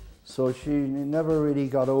 So she never really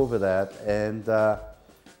got over that, and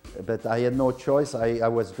but I had no choice. I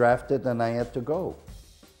was drafted and I had to go.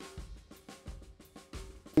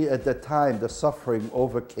 At the time, the suffering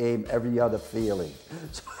overcame every other feeling.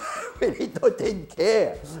 So I really didn't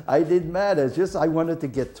care. I didn't matter. It's just I wanted to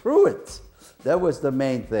get through it. That was the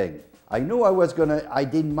main thing. I knew I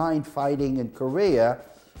didn't mind fighting in Korea,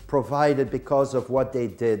 provided because of what they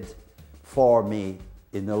did for me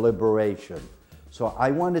in the liberation. So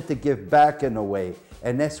I wanted to give back in a way.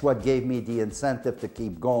 And that's what gave me the incentive to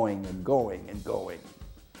keep going and going and going.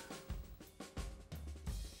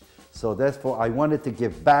 So therefore, I wanted to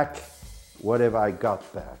give back whatever I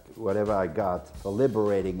got back, whatever I got for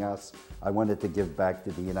liberating us. I wanted to give back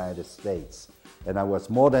to the United States, and I was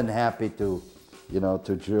more than happy to,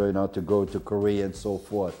 to go to Korea and so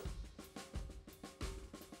forth.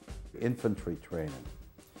 Infantry training,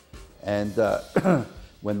 and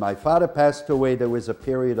when my father passed away, there was a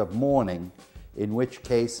period of mourning, in which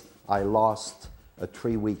case I lost a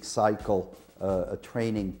 3-week cycle, a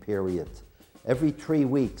training period. Every 3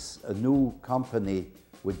 weeks, a new company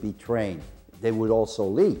would be trained. They would also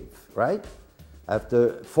leave, right?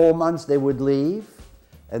 After 4 months, they would leave,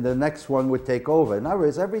 and the next one would take over. In other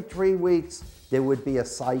words, every 3 weeks, there would be a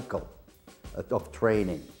cycle of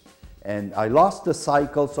training. And I lost the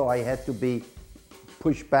cycle, so I had to be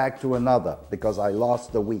pushed back to another because I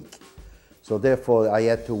lost the week. So therefore, I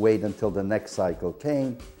had to wait until the next cycle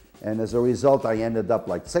came. And as a result, I ended up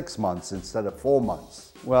like 6 months instead of 4 months.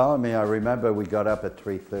 Well, I mean, I remember we got up at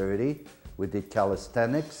 3:30. We did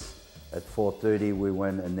calisthenics. At 4:30, we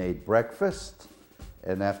went and ate breakfast.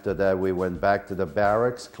 And after that, we went back to the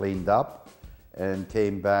barracks, cleaned up, and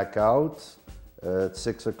came back out at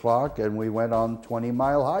 6 o'clock, and we went on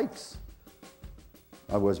 20-mile hikes.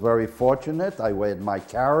 I was very fortunate. I had my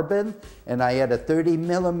carabin, and I had a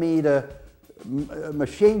 30-millimeter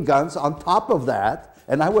machine guns on top of that,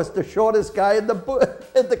 and I was the shortest guy in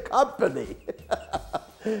the company.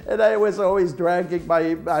 And I was always dragging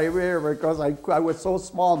my rear because I was so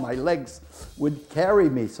small, my legs would carry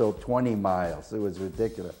me. So 20 miles, it was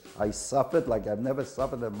ridiculous. I suffered like I've never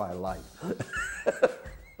suffered in my life.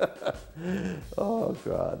 Oh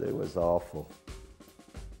God, it was awful.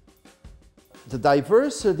 The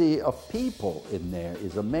diversity of people in there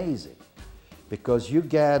is amazing, because you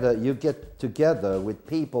get together with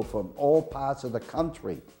people from all parts of the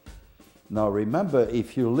country. Now remember,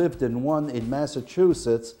 if you lived in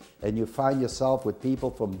Massachusetts and you find yourself with people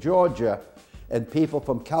from Georgia and people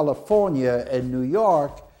from California and New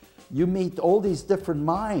York, you meet all these different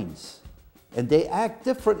minds, and they act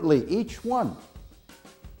differently, each one.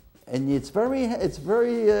 And it's very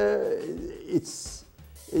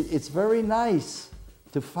nice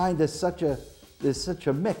to find there's such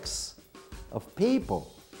a mix of people,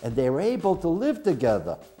 and they're able to live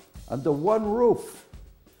together under one roof.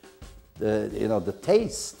 The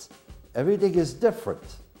taste, everything is different.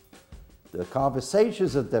 The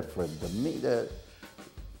conversations are different.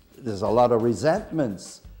 There's a lot of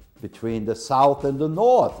resentments, between the South and the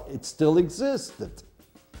North. It still existed.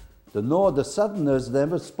 The Southerners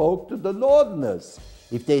never spoke to the Northerners.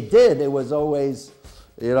 If they did, it was always,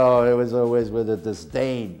 you know, it was always with a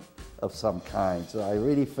disdain of some kind. So I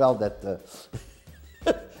really felt that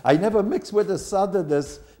I never mixed with the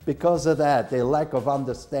Southerners because of that, their lack of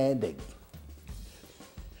understanding.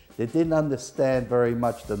 They didn't understand very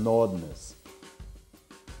much the Northerners.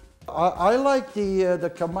 I like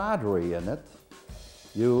the camaraderie in it.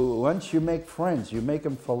 Once you make friends, you make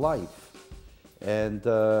them for life. And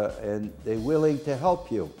they're willing to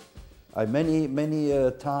help you.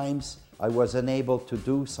 Many times I was unable to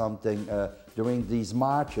do something during these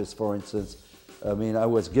marches, for instance. I mean, I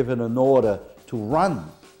was given an order to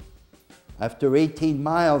run. After 18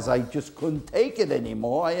 miles, I just couldn't take it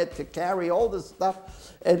anymore. I had to carry all the stuff.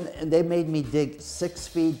 And they made me dig 6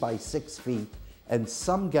 feet by 6 feet. And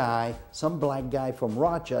some black guy from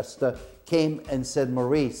Rochester came and said,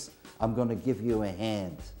 "Maurice, I'm going to give you a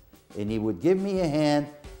hand." And he would give me a hand.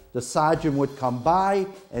 The sergeant would come by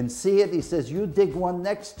and see it. He says, "You dig one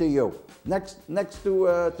next to you, next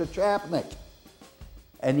to Chapnik."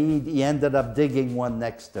 And he ended up digging one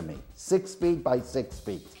next to me, 6 feet by 6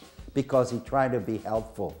 feet, because he tried to be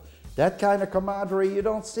helpful. That kind of camaraderie you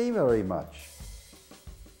don't see very much.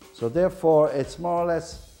 So therefore, it's more or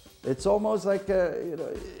less, it's almost like you know,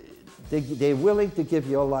 they're willing to give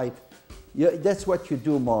your life. That's what you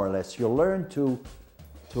do more or less. You learn to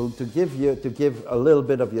give a little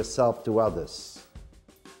bit of yourself to others.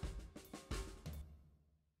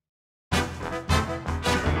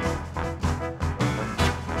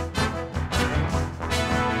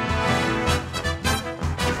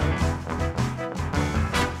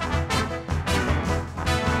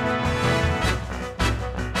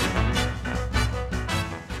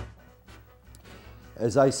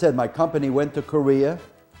 As I said, my company went to Korea,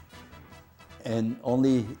 and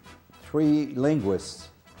only 3 linguists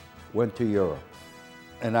went to Europe,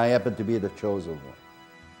 and I happened to be the chosen one.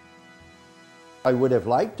 I would have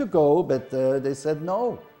liked to go, but they said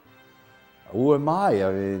no. Who am I?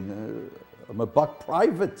 I mean, I'm a buck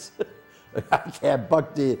private. I can't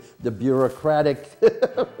buck the bureaucratic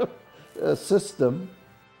system.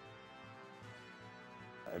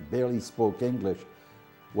 I barely spoke English.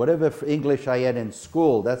 Whatever English I had in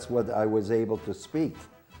school, that's what I was able to speak.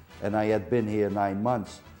 And I had been here 9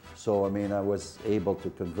 months. So, I mean, I was able to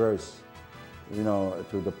converse, you know,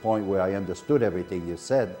 to the point where I understood everything you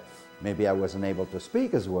said. Maybe I wasn't able to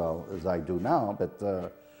speak as well as I do now,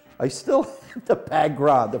 but I still had the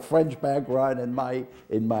background, the French background in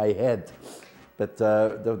my head. But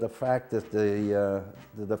the fact that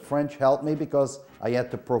the French helped me because I had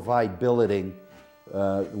to provide billeting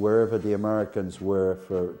wherever the Americans were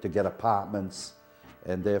to get apartments,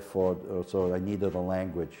 and therefore also I needed a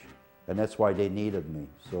language. And that's why they needed me,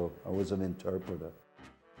 so I was an interpreter.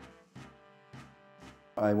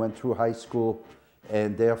 I went through high school,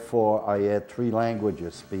 and therefore I had 3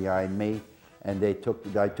 languages behind me, and I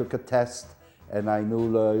took a test, and I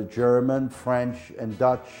knew German, French, and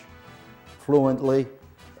Dutch fluently,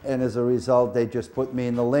 and as a result they just put me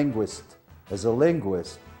in as a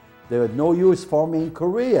linguist. There was no use for me in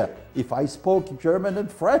Korea if I spoke German and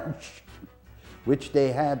French, which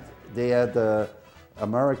they had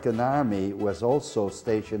American Army was also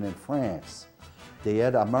stationed in France. They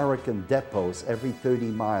had American depots every 30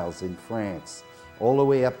 miles in France, all the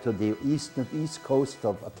way up to the east coast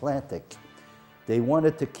of Atlantic. They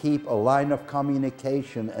wanted to keep a line of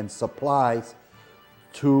communication and supplies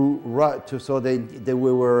so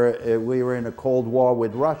we were in a Cold War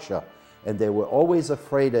with Russia, and they were always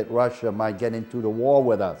afraid that Russia might get into the war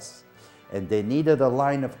with us. And they needed a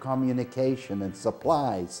line of communication and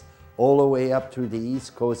supplies all the way up to the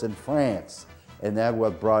east coast in France. And that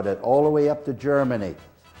what brought it all the way up to Germany.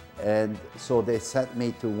 And so they sent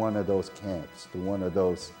me to one of those camps,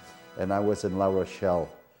 and I was in La Rochelle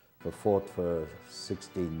for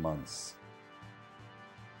 16 months.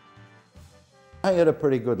 I had a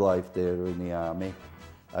pretty good life there in the Army.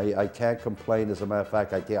 I can't complain. As a matter of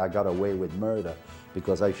fact, I think I got away with murder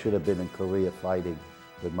because I should have been in Korea fighting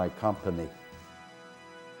with my company.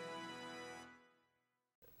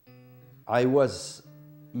 I was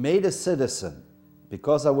made a citizen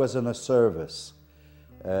because I was in a service.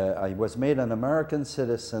 I was made an American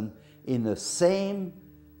citizen in the same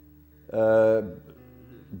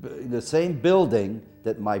building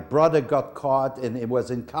that my brother got caught and it was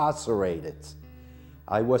incarcerated.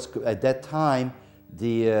 I was at that time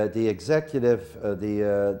the executive,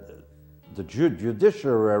 the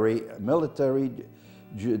judiciary, military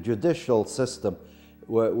judicial system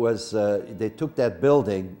was they took that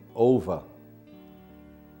building over.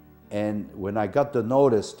 And when I got the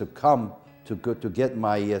notice to come to get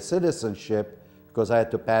my citizenship, because I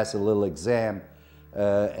had to pass a little exam,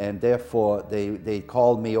 and therefore they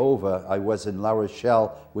called me over. I was in La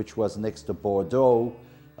Rochelle, which was next to Bordeaux,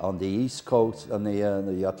 on the east coast, on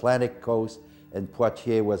the Atlantic coast, and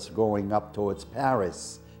Poitiers was going up towards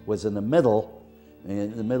Paris. Was in the middle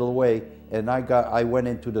way, and I went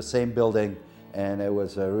into the same building, and it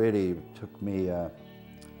was really took me.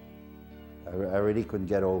 I really couldn't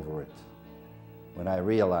get over it when I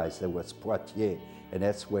realized it was Poitiers, and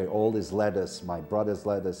that's where all his letters, my brother's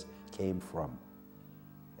letters, came from.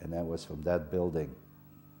 And that was from that building.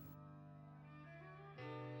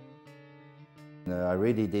 I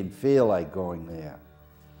really didn't feel like going there.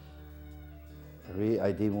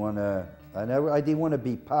 I didn't want to. I didn't want to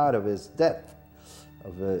be part of his death.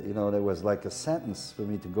 You know, there was like a sentence for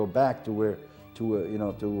me to go back to where,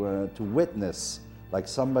 to witness, like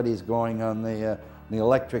somebody's going on the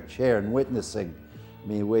electric chair and witnessing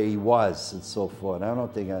me where he was and so forth. I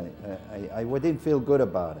don't think I didn't feel good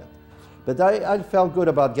about it. But I felt good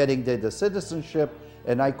about getting the citizenship,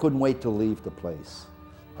 and I couldn't wait to leave the place.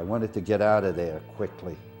 I wanted to get out of there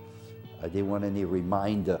quickly. I didn't want any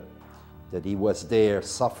reminder that he was there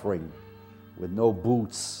suffering with no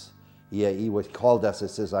boots. He was called us and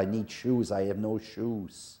says, "I need shoes, I have no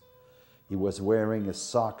shoes." He was wearing his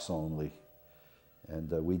socks only.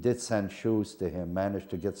 And we did send shoes to him, managed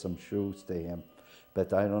to get some shoes to him,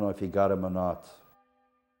 but I don't know if he got them or not.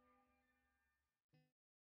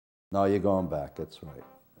 "No, you're going back," that's right.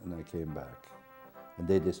 And I came back. And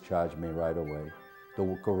they discharged me right away.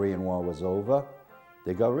 The Korean War was over.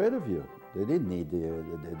 They got rid of you. They didn't need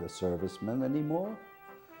the servicemen anymore.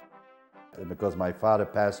 And because my father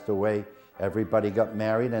passed away, everybody got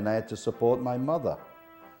married, and I had to support my mother.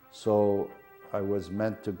 So I was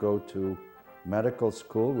meant to go to medical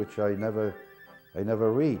school, which I never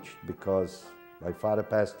reached, because my father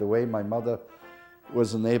passed away. My mother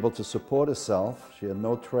wasn't able to support herself. She had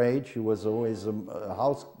no trade. She was always a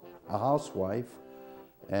housewife.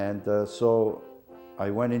 And so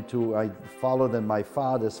I followed in my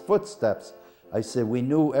father's footsteps. I said,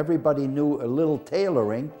 everybody knew a little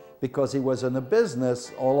tailoring because he was in a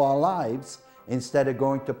business all our lives. Instead of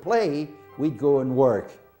going to play, we'd go and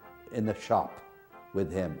work in the shop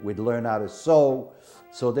with him. We'd learn how to sew.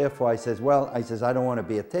 So therefore I says, I don't want to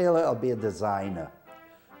be a tailor, I'll be a designer.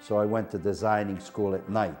 So I went to designing school at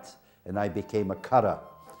night, and I became a cutter.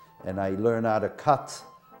 And I learned how to cut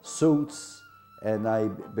suits, and I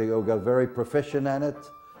got very proficient at it.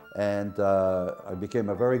 And I became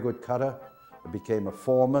a very good cutter. I became a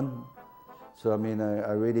foreman. So I mean,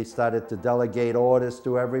 I really started to delegate orders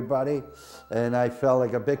to everybody, and I felt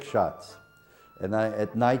like a big shot. And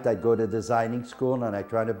at night, I'd go to designing school, and I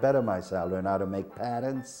try to better myself, learn how to make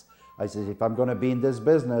patterns. I said, if I'm going to be in this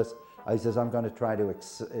business, I says, I'm going to try to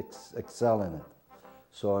excel in it.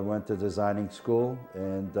 So I went to designing school,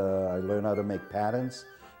 and I learned how to make patterns.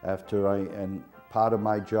 And part of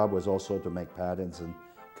my job was also to make patterns and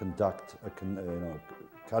conduct a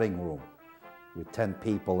cutting room with 10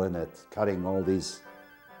 people in it, cutting all these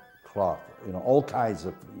cloth, all kinds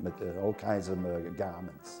of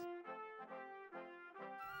garments.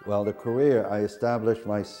 Well, the career, I established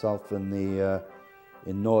myself in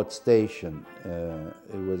North Station.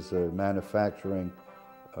 It was manufacturing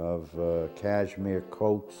of cashmere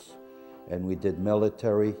coats, and we did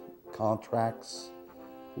military contracts.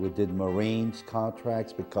 We did Marines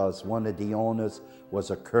contracts because one of the owners was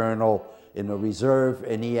a colonel in the reserve,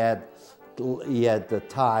 and he had the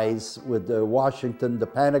ties with Washington, the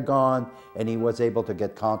Pentagon, and he was able to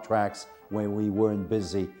get contracts when we weren't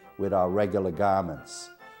busy with our regular garments.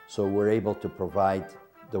 So we're able to provide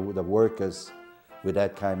the workers with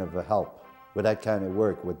that kind of help, with that kind of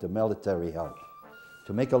work, with the military help.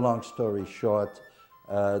 To make a long story short,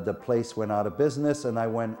 the place went out of business, and I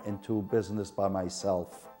went into business by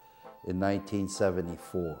myself in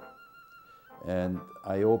 1974. And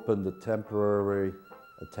I opened a temporary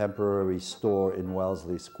store in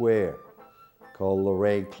Wellesley Square called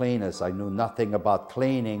Lorraine Cleaners. I knew nothing about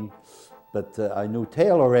cleaning, but I knew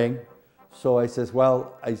tailoring. So I says,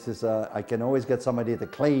 I can always get somebody to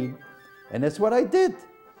clean. And that's what I did.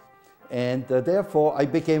 And therefore, I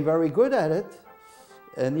became very good at it.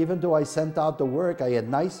 And even though I sent out the work, I had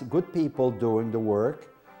nice, good people doing the work.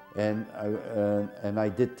 And I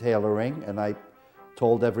did tailoring, and I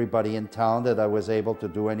told everybody in town that I was able to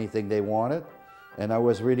do anything they wanted. And I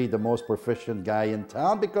was really the most proficient guy in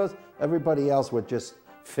town because everybody else were just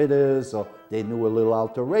fitters, or they knew a little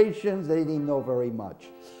alterations, they didn't know very much.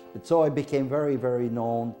 But so I became very, very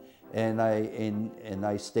known, and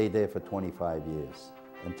I stayed there for 25 years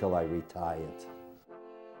until I retired.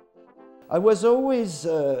 I was always,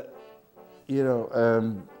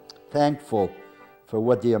 thankful for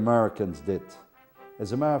what the Americans did.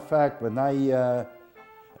 As a matter of fact, when I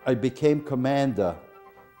became commander,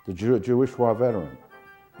 the Jewish War veteran,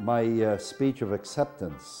 my speech of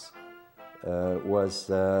acceptance was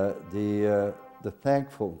the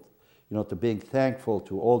thankful, to being thankful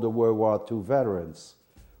to all the World War II veterans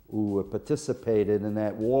who participated in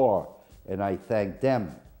that war, and I thanked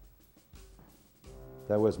them.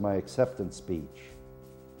 That was my acceptance speech.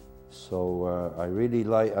 So I really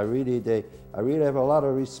have a lot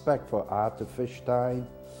of respect for Arthur Fishstein,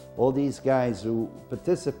 all these guys who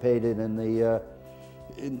participated in the,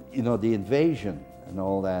 the invasion and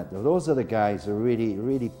all that. Those are the guys who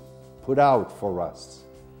really put out for us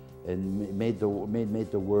and made the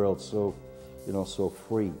world so, so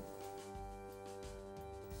free.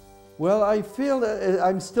 Well, I feel that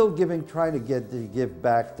I'm still trying to give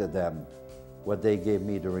back to them what they gave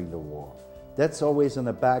me during the war. That's always in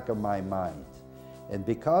the back of my mind. And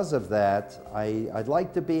because of that, I'd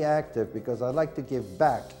like to be active because I'd like to give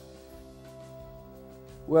back.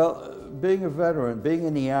 Well, being a veteran, being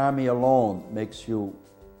in the Army alone gives you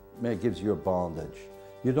a bondage.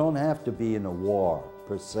 You don't have to be in a war,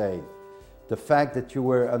 per se. The fact that you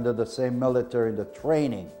were under the same military, the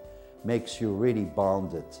training, makes you really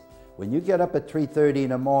bonded. When you get up at 3:30 in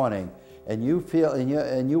the morning and you feel, and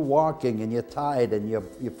you're walking and you're tired and your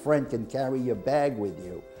friend can carry your bag with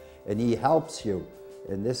you and he helps you,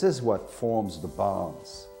 and this is what forms the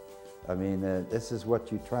bonds. I mean, this is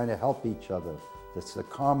what you're trying to help each other. That's the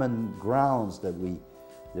common grounds that we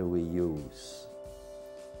use.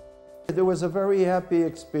 It was a very happy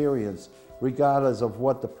experience, regardless of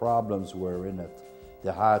what the problems were in it,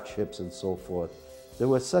 the hardships and so forth. There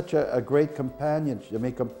was such a great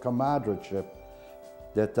companionship, comradeship,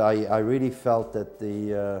 that I really felt that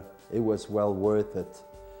it was well worth it.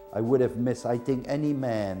 I would have missed, I think any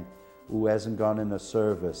man who hasn't gone in the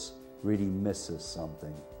service really misses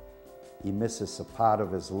something. He misses a part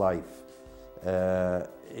of his life.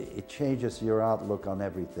 It changes your outlook on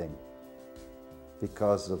everything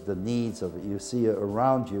because of the needs of it. You see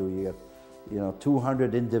around you, you have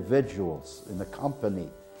 200 individuals in the company,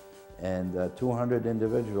 and 200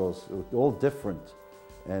 individuals, all different,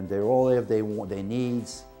 and they all have their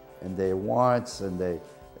needs and their wants and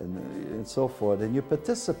so forth, and you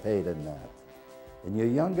participate in that. And you're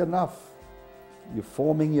young enough, you're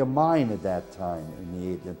forming your mind at that time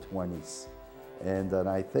in the 20s, and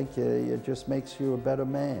I think it just makes you a better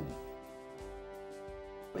man.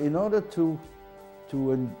 In order to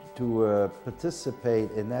participate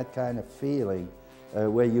in that kind of feeling,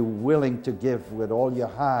 where you're willing to give with all your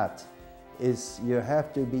heart, you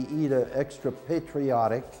have to be either extra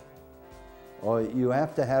patriotic, or you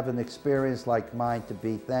have to have an experience like mine to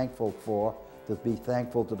be thankful for, to be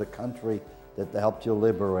thankful to the country that helped you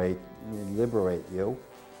liberate you.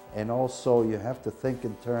 And also you have to think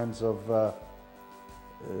in terms of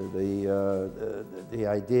the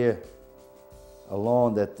idea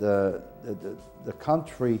alone that the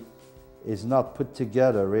country is not put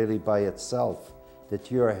together really by itself, that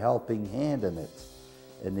you're a helping hand in it.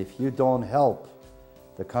 And if you don't help,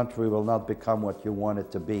 the country will not become what you want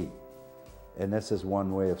it to be. And this is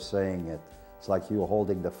one way of saying it. It's like you're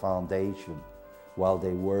holding the foundation while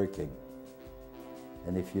they're working.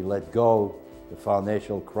 And if you let go, the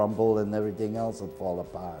foundation will crumble and everything else will fall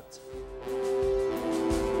apart.